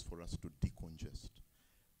process for us to decongest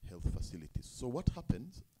health facilities. So what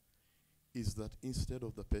happens is that instead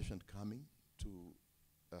of the patient coming to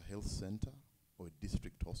a health center or a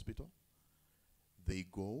district hospital, they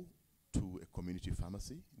go to a community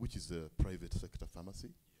pharmacy, which is a private sector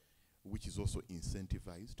pharmacy, which is also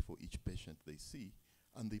incentivized for each patient they see,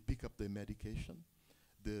 and they pick up their medication.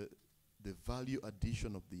 The the value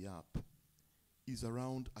addition of the app is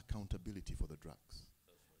around accountability for the drugs.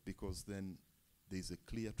 Because then there's a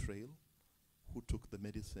clear trail, who took the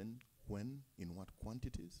medicine, when, in what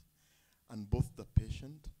quantities, and both the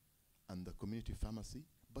patient and the community pharmacy,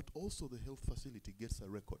 but also the health facility gets a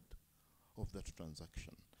record of that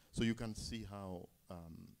transaction. So you can see how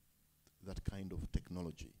that kind of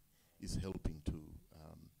technology is helping to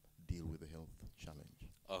deal with the health challenge.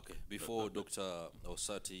 Okay, before Dr.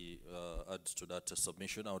 Osati adds to that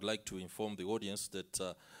submission, I would like to inform the audience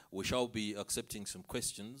that we shall be accepting some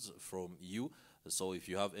questions from you. So if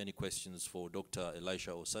you have any questions for Dr.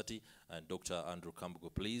 Elisha Osati and Dr. Andrew Kambugo,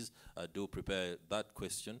 please do prepare that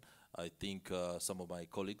question. I think some of my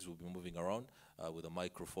colleagues will be moving around with a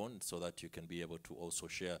microphone so that you can be able to also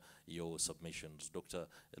share your submissions. Dr.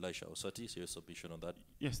 Elisha Osati, so your submission on that.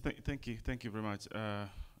 Yes, thank you very much.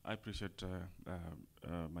 I appreciate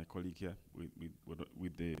my colleague here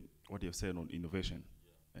with what you're saying on innovation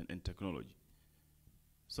and technology.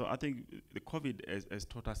 So I think the COVID has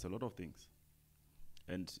taught us a lot of things.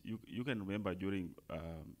 And you can remember during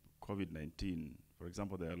COVID-19, for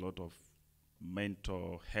example, there are a lot of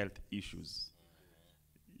mental health issues.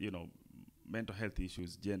 You know, mental health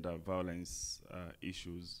issues, gender violence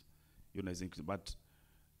issues, you know, but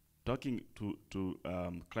talking to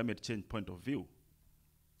climate change point of view,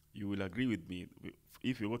 you will agree with me,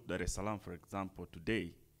 if you go to Dar es Salaam, for example,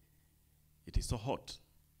 today, it is so hot.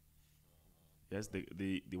 Yes,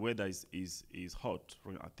 the weather is hot.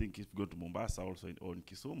 I think if you go to Mombasa also or in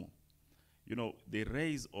Kisumu, you know, the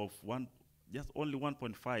raise of just only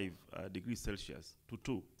 1.5 degrees Celsius to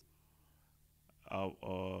 2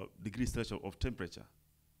 degrees Celsius of temperature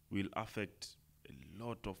will affect a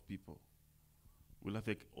lot of people. Will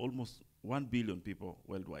affect almost 1 billion people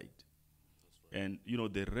worldwide. And you know,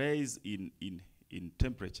 the rise in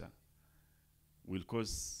temperature will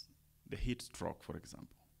cause the heat stroke, for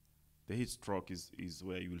example. The heat stroke is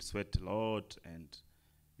where you will sweat a lot and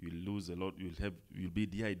you'll lose a lot, you'll be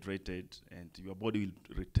dehydrated and your body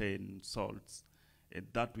will retain salts, and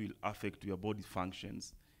that will affect your body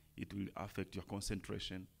functions. It will affect your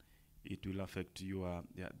concentration. It will affect your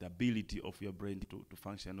the ability of your brain to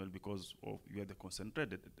function well, because of you have the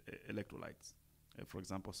concentrated electrolytes, for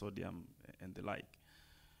example, sodium and the like.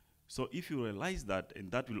 So if you realize that,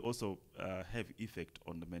 and that will also have effect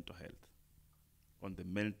on the mental health, on the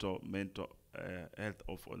mental health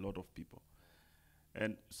of a lot of people.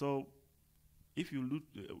 And so if you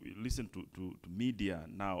listen to media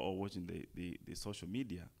now or watching the social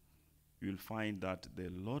media, you'll find that there are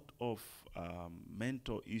a lot of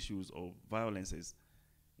mental issues or violences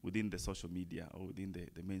within the social media or within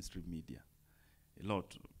the mainstream media. A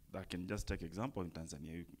lot. I can just take example in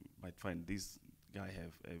Tanzania. You might find this guy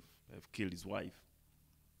have killed his wife.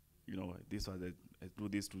 You know, this or they do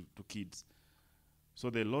this to kids. So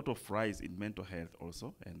there are a lot of rise in mental health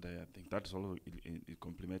also, and I think that's also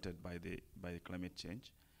complemented by the climate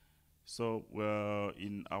change. So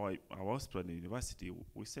in our hospital and university,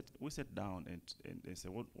 we sat down and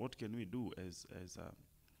said, what can we do as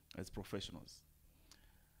professionals?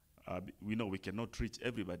 We know we cannot reach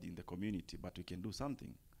everybody in the community, but we can do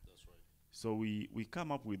something. That's right. So we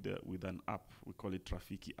come up with an app. We call it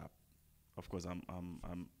Rafiki app. Of course, I'm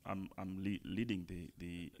leading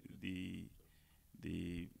the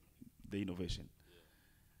innovation. Yeah.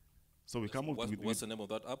 So we come up with what's the name of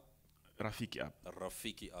that app? Rafiki app.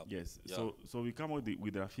 Rafiki app. Yes. Yeah. So we come up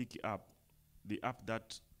with Rafiki app, the app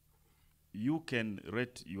that you can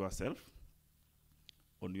rate yourself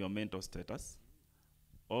on your mental status,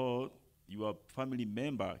 or your family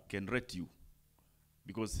member can rate you,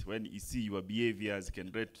 because when you see your behaviors,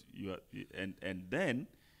 can rate your and then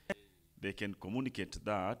they can communicate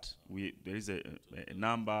that there is a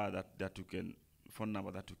number that you can, phone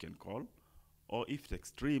number that you can call, or if it's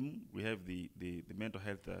extreme, we have the mental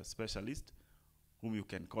health specialist whom you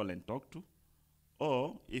can call and talk to,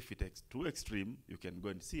 or if it's too extreme, you can go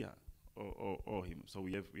and see her or him. So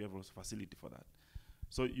we have also facility for that.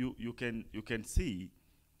 So you can see,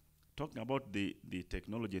 talking about the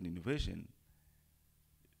technology and innovation,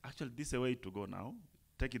 actually this is a way to go now,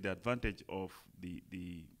 taking the advantage of the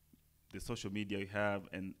social media we have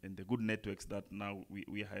and the good networks that now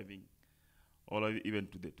we are having, or even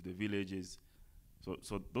to the villages.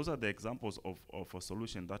 So those are the examples of a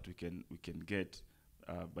solution that we can get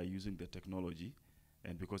by using the technology,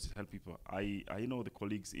 and because it helps people. I know the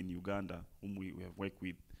colleagues in Uganda whom we have worked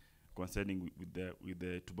with concerning with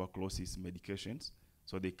the tuberculosis medications.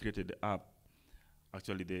 So they created the app.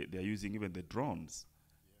 Actually, they are using even the drones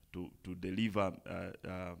to deliver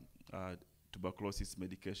tuberculosis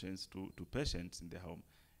medications to patients in their home.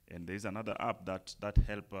 And there's another app that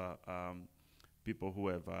help people who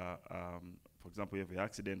have, for example, you have an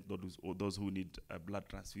accident, or those who need a blood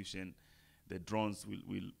transfusion. The drones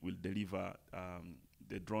will deliver,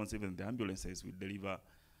 the drones, even the ambulances will deliver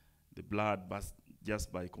the blood, but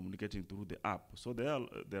just by communicating through the app. So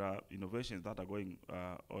there are innovations that are going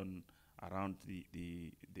on around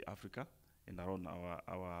the Africa and around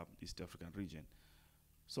our East African region.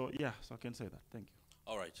 So yeah, so I can say that. Thank you.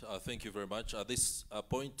 All right, thank you very much. At this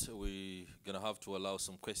point, we're going to have to allow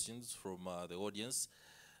some questions from the audience.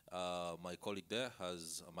 My colleague there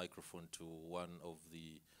has a microphone to one of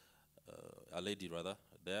the, a lady rather,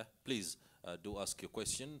 there. Please do ask your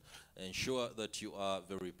question. Ensure that you are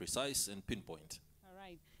very precise and pinpoint. All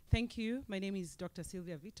right, thank you. My name is Dr.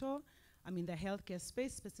 Sylvia Vito. I'm in the healthcare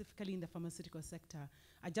space, specifically in the pharmaceutical sector.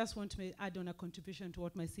 I just want to add on a contribution to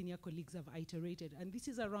what my senior colleagues have iterated, and this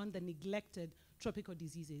is around the neglected tropical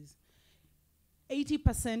diseases.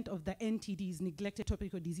 80% of the NTDs, neglected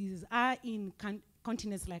tropical diseases, are in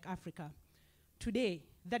continents like Africa. Today,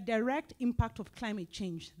 the direct impact of climate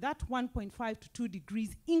change, that 1.5 to 2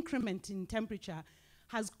 degrees increment in temperature,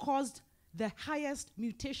 has caused the highest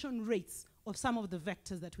mutation rates of some of the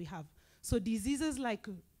vectors that we have. So diseases like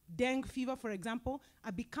dengue fever, for example,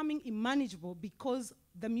 are becoming unmanageable because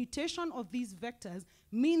the mutation of these vectors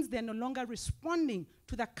means they're no longer responding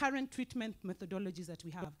to the current treatment methodologies that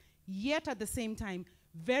we have. Yet at the same time,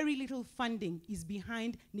 very little funding is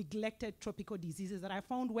behind neglected tropical diseases that I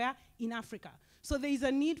found were in Africa. So there is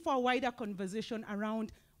a need for a wider conversation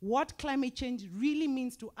around what climate change really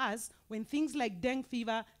means to us when things like dengue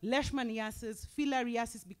fever, leishmaniasis,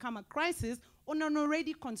 filariasis become a crisis on an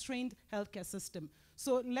already constrained healthcare system.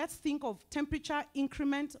 So let's think of temperature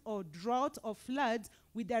increment or drought or floods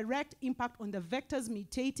with direct impact on the vectors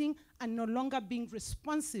mutating and no longer being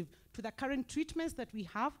responsive to the current treatments that we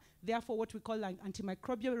have, therefore what we call like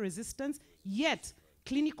antimicrobial resistance, yet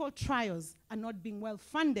clinical trials are not being well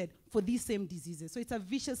funded for these same diseases. So it's a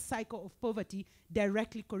vicious cycle of poverty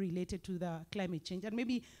directly correlated to the climate change. And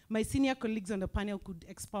maybe my senior colleagues on the panel could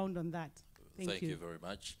expound on that. Thank you very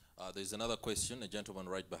much. There's another question, a gentleman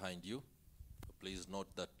right behind you. Please note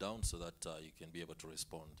that down so that you can be able to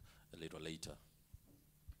respond a little later.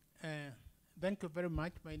 Thank you very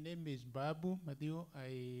much. My name is Babu Madio.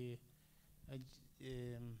 I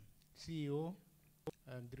CEO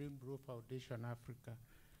Green Brew Foundation Africa.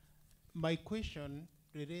 My question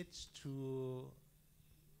relates to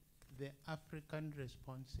the African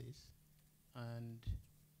responses and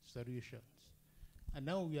solutions. And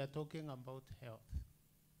now we are talking about health.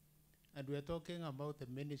 And we are talking about the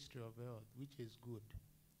Ministry of Health, which is good.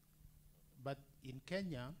 But in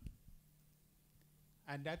Kenya,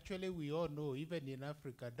 and actually we all know, even in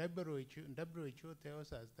Africa, WHO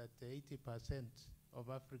tells us that 80% of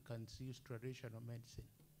Africans use traditional medicine.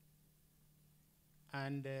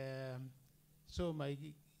 And so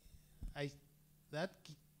that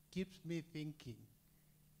keeps me thinking,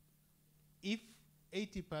 if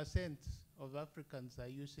 80% of Africans are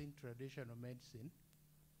using traditional medicine,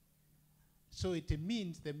 so it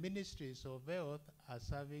means the ministries of health are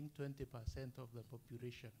serving 20% of the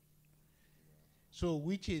population. So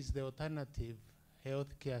which is the alternative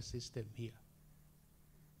healthcare system here?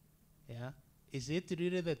 Yeah? Is it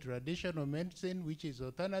really the traditional medicine which is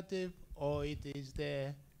alternative, or it is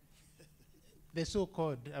the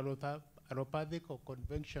so-called allopathic or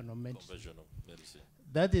conventional medicine? Conventional medicine.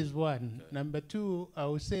 That is one. Okay. Number two, I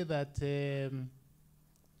would say that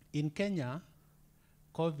in Kenya,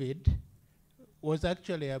 COVID was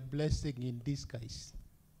actually a blessing in disguise,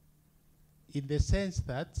 in the sense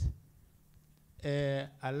that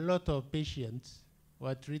a lot of patients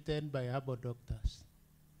were treated by herbal doctors.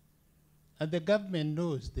 And the government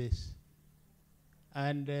knows this.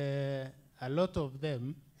 And a lot of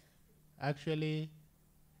them actually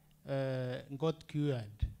got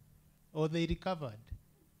cured, or they recovered.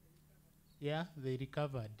 Yeah, they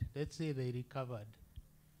recovered. Let's say they recovered.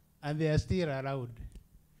 And they are still around.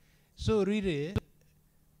 So really,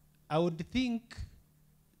 I would think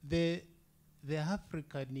the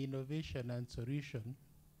African innovation and solution,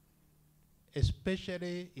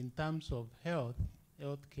 especially in terms of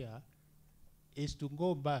healthcare, is to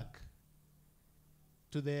go back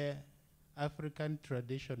to the African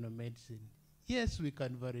traditional medicine. Yes, we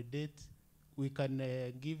can validate, we can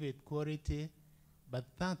give it quality, but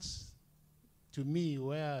that's, to me,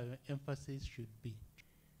 where emphasis should be.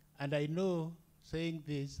 And I know, saying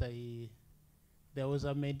this, there was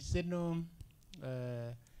a medicinal,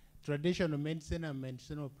 traditional medicine and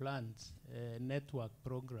medicinal plants network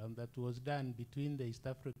program that was done between the East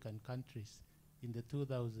African countries in the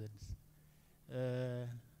 2000s.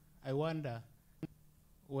 I wonder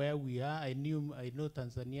where we are. I know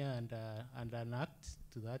Tanzania and an act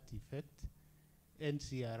to that effect.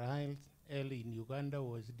 NCRL in Uganda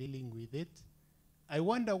was dealing with it. I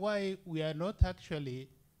wonder why we are not actually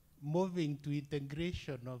moving to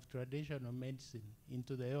integration of traditional medicine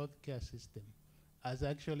into the healthcare system as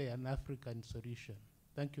actually an African solution.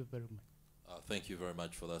 Thank you very much. Thank you very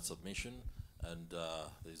much for that submission. And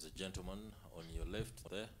there's a gentleman on your left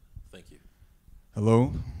there. Thank you.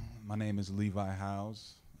 Hello, my name is Levi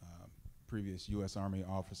Howes, previous U.S. Army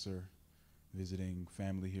officer visiting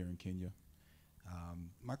family here in Kenya.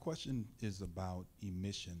 My question is about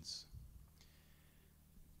emissions.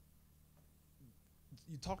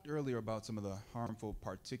 You talked earlier about some of the harmful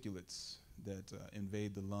particulates that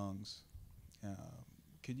invade the lungs.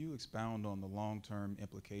 Could you expound on the long-term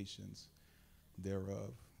implications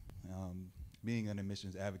thereof? Being an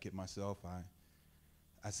emissions advocate myself,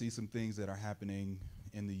 I see some things that are happening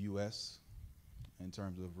in the U.S. in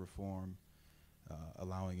terms of reform,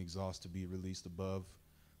 allowing exhaust to be released above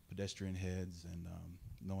pedestrian heads, and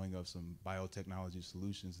knowing of some biotechnology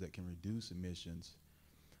solutions that can reduce emissions.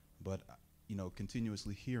 But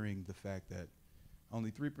continuously hearing the fact that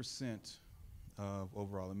only 3% of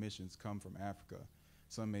overall emissions come from Africa.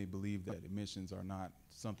 Some may believe that emissions are not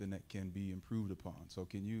something that can be improved upon. So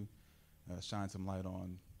can you shine some light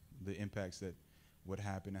on the impacts that would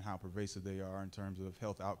happen and how pervasive they are in terms of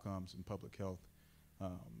health outcomes and public health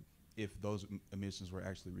if those emissions were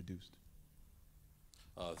actually reduced?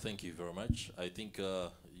 Thank you very much. I think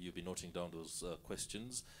you'll be noting down those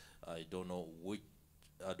questions. I don't know which,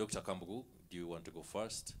 Dr. Kambugu, do you want to go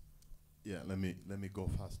first? Yeah, let me go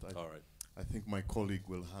first. All right. I think my colleague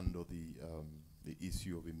will handle the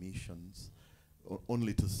issue of emissions.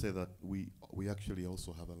 Only to say that we actually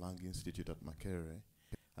also have a lung institute at Makerere,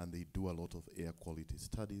 and they do a lot of air quality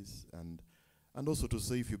studies. And also to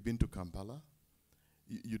say, if you've been to Kampala,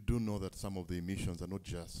 you do know that some of the emissions are not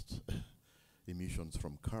just emissions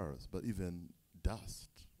from cars, but even dust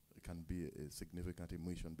can be a significant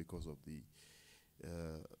emission because of the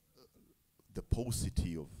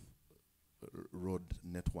paucity of road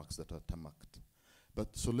networks that are tarmacked.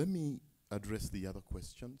 But so let me address the other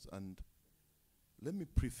questions, and let me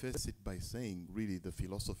preface it by saying really the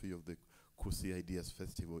philosophy of the Kusi Ideas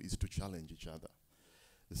Festival is to challenge each other.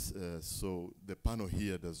 So the panel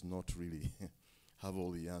here does not really have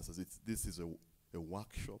all the answers. This is a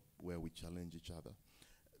workshop where we challenge each other.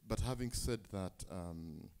 But having said that,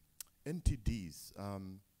 NTDs,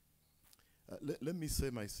 let me say,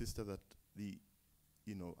 my sister, that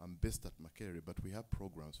I'm based at Makerere, but we have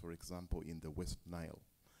programs, for example, in the West Nile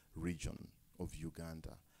region of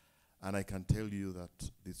Uganda. And I can tell you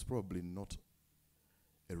that there's probably not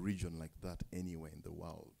a region like that anywhere in the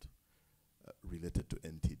world related to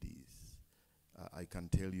NTDs. I can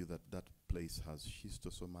tell you that that place has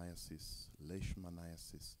schistosomiasis,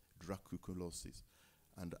 leishmaniasis, dracunculosis,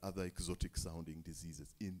 and other exotic sounding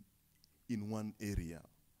diseases in one area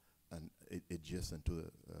and adjacent to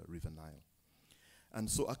the River Nile. And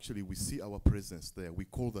so actually we see our presence there. We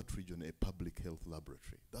call that region a public health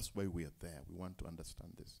laboratory. That's why we are there. We want to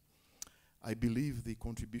understand this. I believe the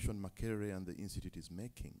contribution Makerere and the Institute is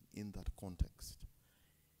making in that context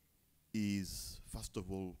is, first of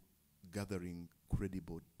all, gathering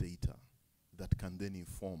credible data that can then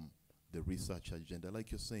inform the research agenda.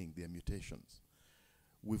 Like you're saying, there are mutations.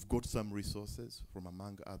 We've got some resources from,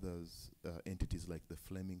 among others, entities like the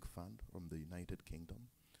Fleming Fund from the United Kingdom,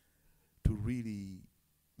 to really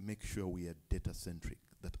make sure we are data-centric,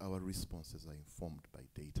 that our responses are informed by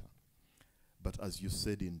data. But as you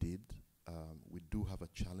said, indeed, we do have a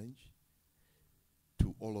challenge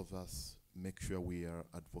to all of us make sure we are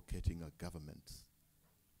advocating our governments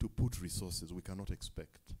to put resources. We cannot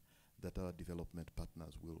expect that our development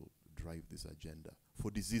partners will drive this agenda for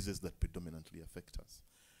diseases that predominantly affect us.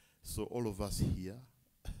 So all of us here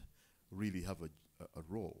really have a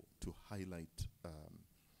role to highlight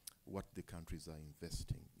what the countries are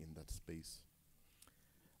investing in that space.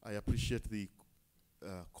 I appreciate the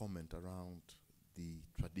comment around the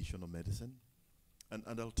traditional medicine. And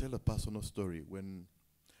I'll tell a personal story. When,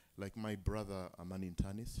 like my brother, I'm an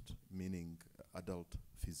internist, meaning adult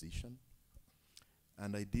physician,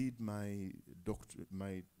 and I did my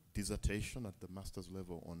dissertation at the master's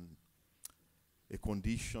level on a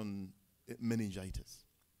condition, meningitis.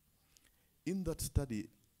 In that study,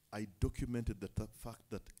 I documented the fact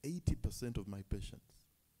that 80% of my patients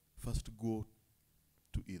first go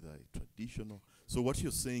to either a traditional. So what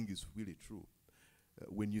you're saying is really true.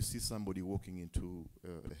 When you see somebody walking into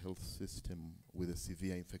a health system with a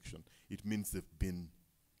severe infection, it means they've been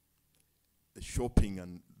shopping,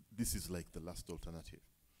 and this is like the last alternative.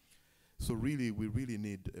 So really, we really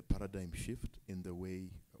need a paradigm shift in the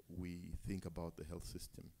way we think about the health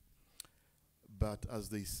system. But as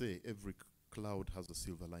they say, every cloud has a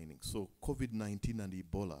silver lining. So COVID-19 and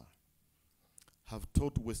Ebola have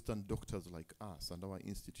taught Western doctors like us and our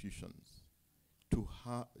institutions to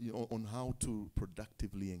on how to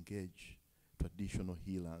productively engage traditional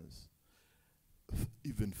healers,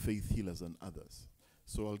 even faith healers and others.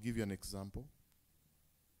 So I'll give you an example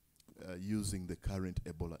using the current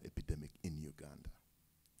Ebola epidemic in Uganda.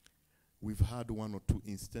 We've had 1 or 2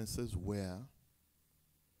 instances where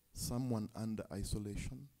someone under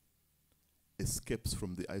isolation escapes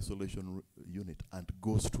from the isolation unit and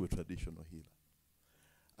goes to a traditional healer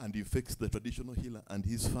and infects the traditional healer and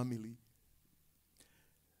his family.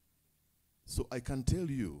 So I can tell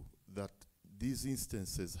you that these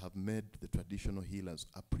instances have made the traditional healers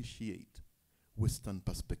appreciate Western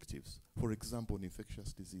perspectives. For example, in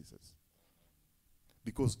infectious diseases.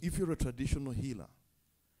 Because if you're a traditional healer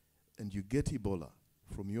and you get Ebola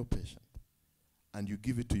from your patient and you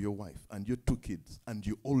give it to your wife and your 2 kids and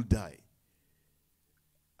you all die,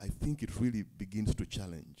 I think it really begins to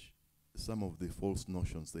challenge some of the false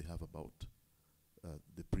notions they have about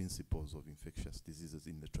the principles of infectious diseases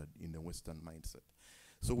in the Western mindset.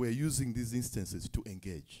 So we're using these instances to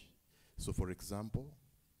engage. So for example,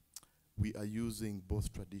 we are using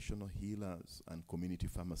both traditional healers and community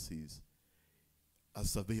pharmacies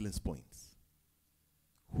as surveillance points.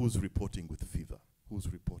 Who's reporting with fever?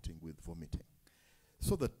 Who's reporting with vomiting?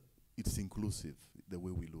 So that it's inclusive, the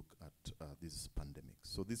way we look at this pandemic.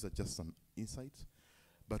 So these are just some insights.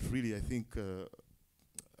 But really, I think a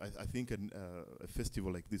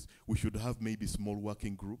festival like this, we should have maybe small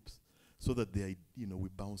working groups so that we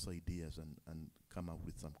bounce ideas and come up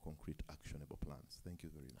with some concrete, actionable plans. Thank you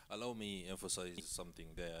very much. Allow me emphasize something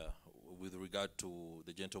there with regard to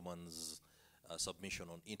the gentleman's submission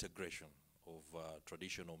on integration of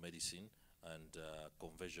traditional medicine and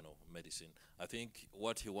conventional medicine. I think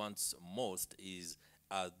what he wants most is,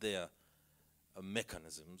 are there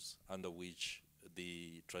mechanisms under which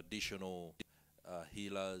the traditional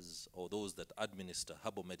healers or those that administer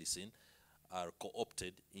herbal medicine are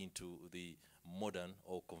co-opted into the modern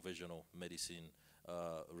or conventional medicine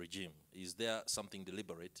regime? Is there something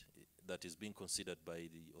deliberate that is being considered by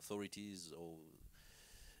the authorities or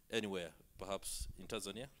anywhere, perhaps in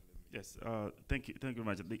Tanzania? Yes, thank you very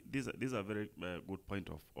much. These are very good point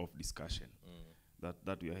of discussion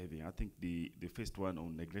that we are having. I think the first one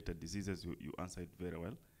on neglected diseases, you answered very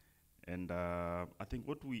well. And I think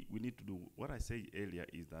what we need to do, what I said earlier,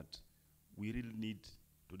 is that we really need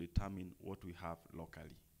to determine what we have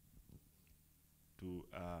locally to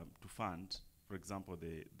fund, for example,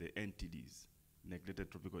 the NTDs, neglected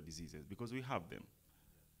tropical diseases, because we have them.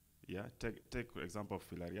 Yeah, take for example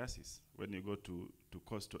filariasis. When you go to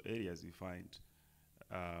coastal areas, you find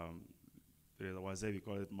there was we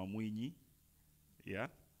call it mamwinyi, yeah,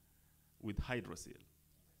 with hydrocele,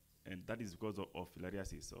 and that is because of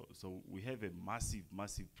filariasis. So we have a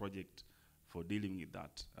massive project for dealing with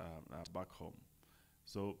that back home.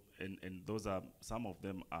 So and those are, some of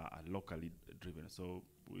them are locally driven. So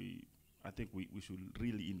I think we should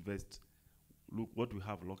really invest, look what we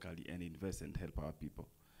have locally and invest and help our people.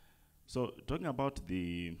 So talking about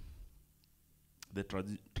the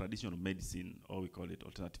traditional medicine, or we call it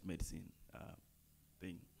alternative medicine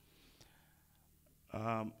thing.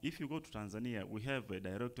 If you go to Tanzania, we have a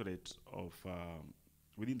directorate of,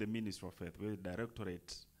 within the Ministry of Health, we have a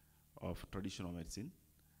directorate of traditional medicine,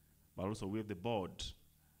 but also we have the board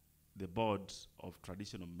of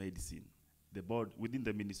traditional medicine, the board within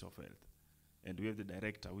the Ministry of Health, and we have the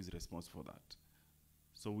director who is responsible for that.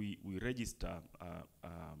 So we register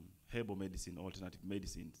herbal medicine, alternative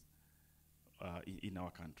medicines in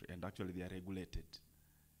our country, and actually they are regulated.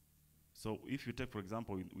 So if you take, for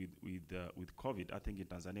example, with COVID, I think in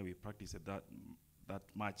Tanzania we practice that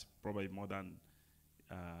much, probably more than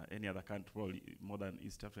any other country, probably more than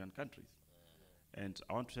East African countries. And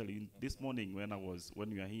I want to tell you, this morning when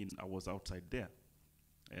we were in, I was outside there,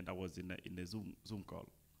 and I was in a Zoom call.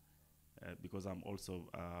 Because I'm also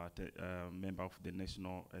a member of the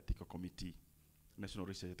National Ethical Committee, National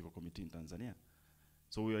Research Ethical Committee in Tanzania.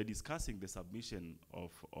 So we were discussing the submission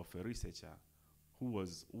of a researcher who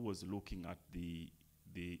was looking at the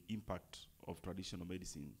impact of traditional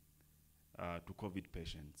medicine to COVID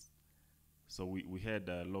patients. So we had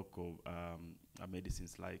local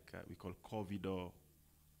medicines like we call COVID, or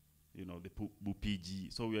the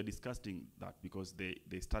BUPG. So we are discussing that because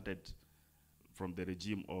they started from the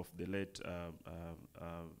regime of the late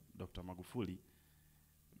Dr. Magufuli.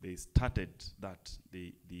 They started that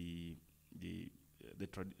the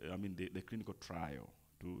clinical trial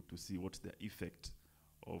to see what's the effect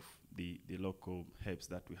of the local herbs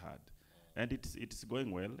that we had. And it's going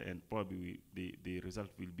well, and probably the result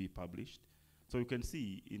will be published. So you can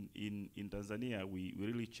see in Tanzania, we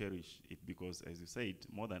really cherish it because, as you said,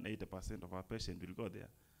 more than 80% of our patients will go there.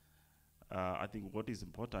 I think what is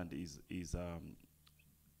important is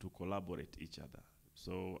to collaborate each other.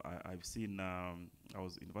 So I've seen, I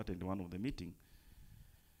was invited to one of the meetings.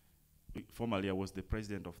 Formerly, I was the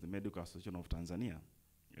president of the Medical Association of Tanzania,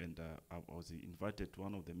 and I was invited to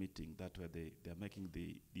one of the meetings that where they're making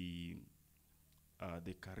the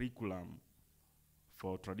curriculum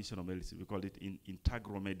for traditional medicine. We call it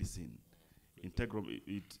integral medicine. Integral,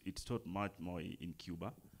 it's taught much more in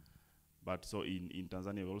Cuba, but so in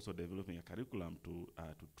Tanzania we're also developing a curriculum to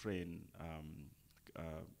train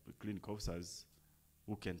clinic officers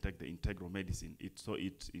who can take the integral medicine.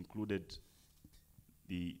 It included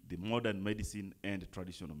the modern medicine and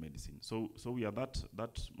traditional medicine. So we are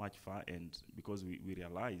that much far, and because we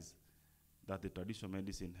realize that the traditional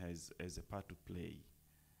medicine has a part to play.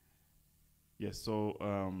 Yes, so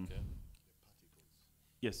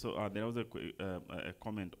yes, so there was a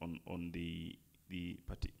comment on the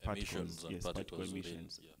particles, yes, particle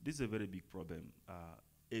emissions. Yeah. This is a very big problem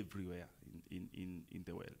everywhere in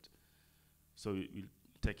the world. So we'll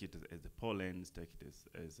take it as the pollens, take it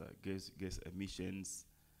as gas emissions.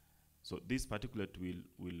 So this particulate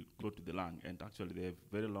will go to the lung, and actually they have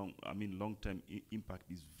very long-term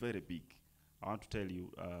impact is very big. I want to tell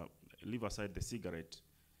you, leave aside the cigarette,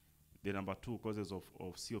 the number 2 causes of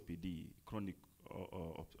COPD, chronic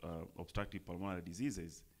obstructive pulmonary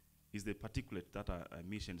diseases, is the particulate that are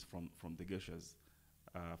emissions from the gases,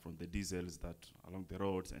 from the diesels that along the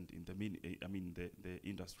roads and in the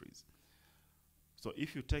industries. So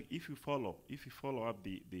if you follow up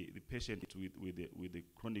the patient with the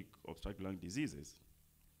chronic obstructive lung diseases,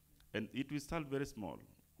 and it will start very small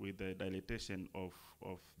with the dilatation of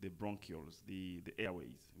the bronchioles, the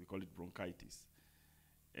airways, we call it bronchitis.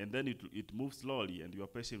 And then it moves slowly, and your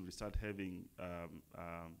patient will start having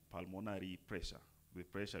pulmonary pressure. The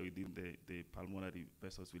pressure within the pulmonary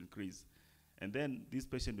vessels will increase. And then this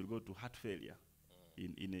patient will go to heart failure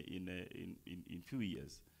in few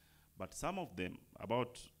years. But some of them,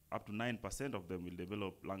 about up to 9% of them, will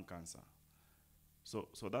develop lung cancer. So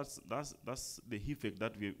that's the effect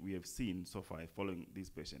that we have seen so far following this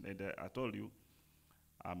patient. And I told you,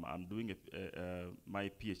 I'm doing my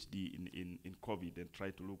PhD in COVID and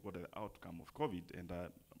try to look what the outcome of COVID. And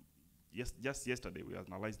just yesterday we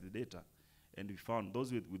analyzed the data, and we found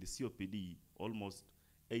those with the COPD, almost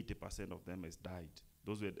 80% of them has died.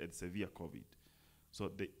 Those who had severe COVID. So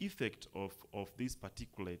the effect of these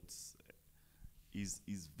particulates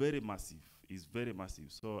is very massive. Is very massive.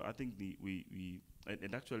 So I think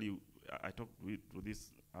and actually I talked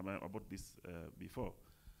about this before.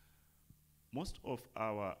 Most of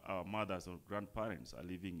our mothers or grandparents are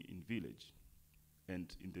living in village,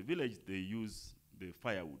 and in the village they use the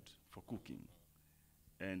firewood for cooking,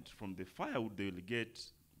 and from the firewood they will get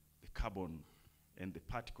the carbon and the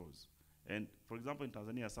particles. And for example, in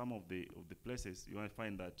Tanzania, some of the places you might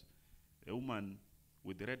find that a woman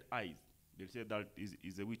with the red eyes, they'll say that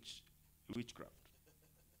is a witchcraft.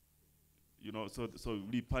 You know, so will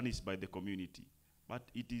be punished by the community. But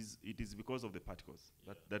it is because of the particles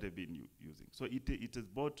that have been using. So it has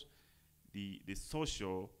brought the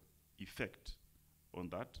social effect on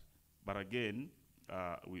that. But again,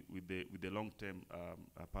 with the long-term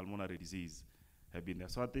pulmonary disease have been there.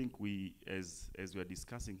 So I think we, as we are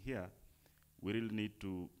discussing here, we really need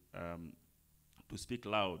to speak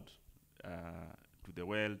loud to the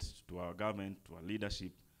world, to our government, to our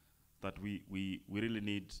leadership, that we really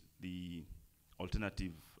need the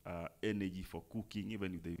alternative energy for cooking,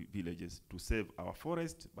 even in the villages, to save our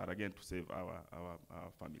forest, but again to save our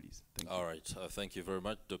families. Thank you. All right, thank you very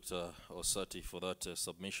much, Dr. Osati, for that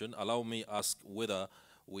submission. Allow me ask whether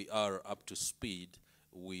we are up to speed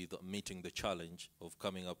with meeting the challenge of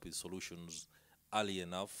coming up with solutions early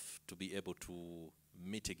enough to be able to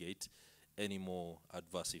mitigate any more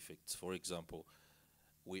adverse effects. For example,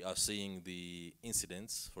 we are seeing the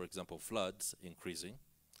incidents, for example, floods increasing,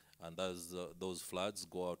 and as those floods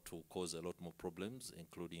go out to cause a lot more problems,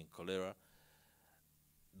 including cholera.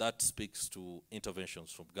 That speaks to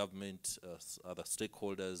interventions from government, other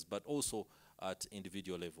stakeholders, but also at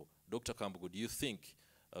individual level. Dr. Kambugu, do you think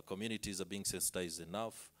communities are being sensitized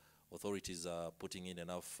enough, authorities are putting in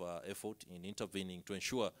enough effort in intervening to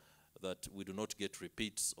ensure that we do not get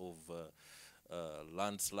repeats of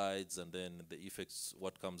landslides, and then the effects,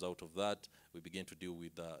 what comes out of that, we begin to deal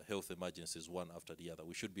with health emergencies one after the other?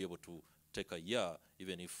 We should be able to take a year,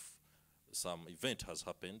 even if some event has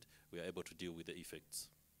happened, we are able to deal with the effects.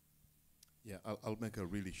 Yeah, I'll make a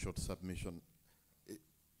really short submission.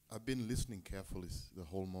 I've been listening carefully the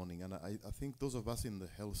whole morning, and I think those of us in the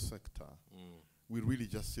health sector, we really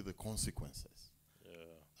just see the consequences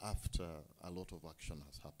after a lot of action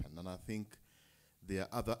has happened. And I think there are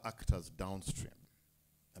other actors downstream.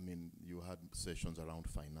 I mean, you had sessions around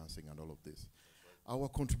financing and all of this. Our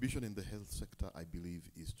contribution in the health sector, I believe,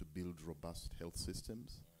 is to build robust health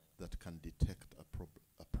systems that can detect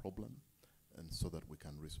a problem, and so that we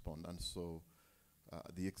can respond. And so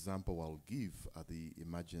the example I'll give are the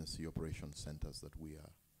emergency operation centers that we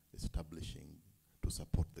are establishing to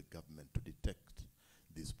support the government to detect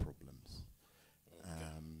these problems.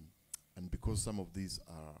 And because some of these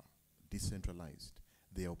are decentralized,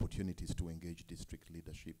 there are opportunities to engage district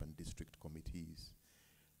leadership and district committees,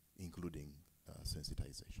 including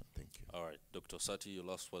sensitization. Thank you. All right, Dr. Sati, your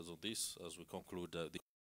last words on this as we conclude the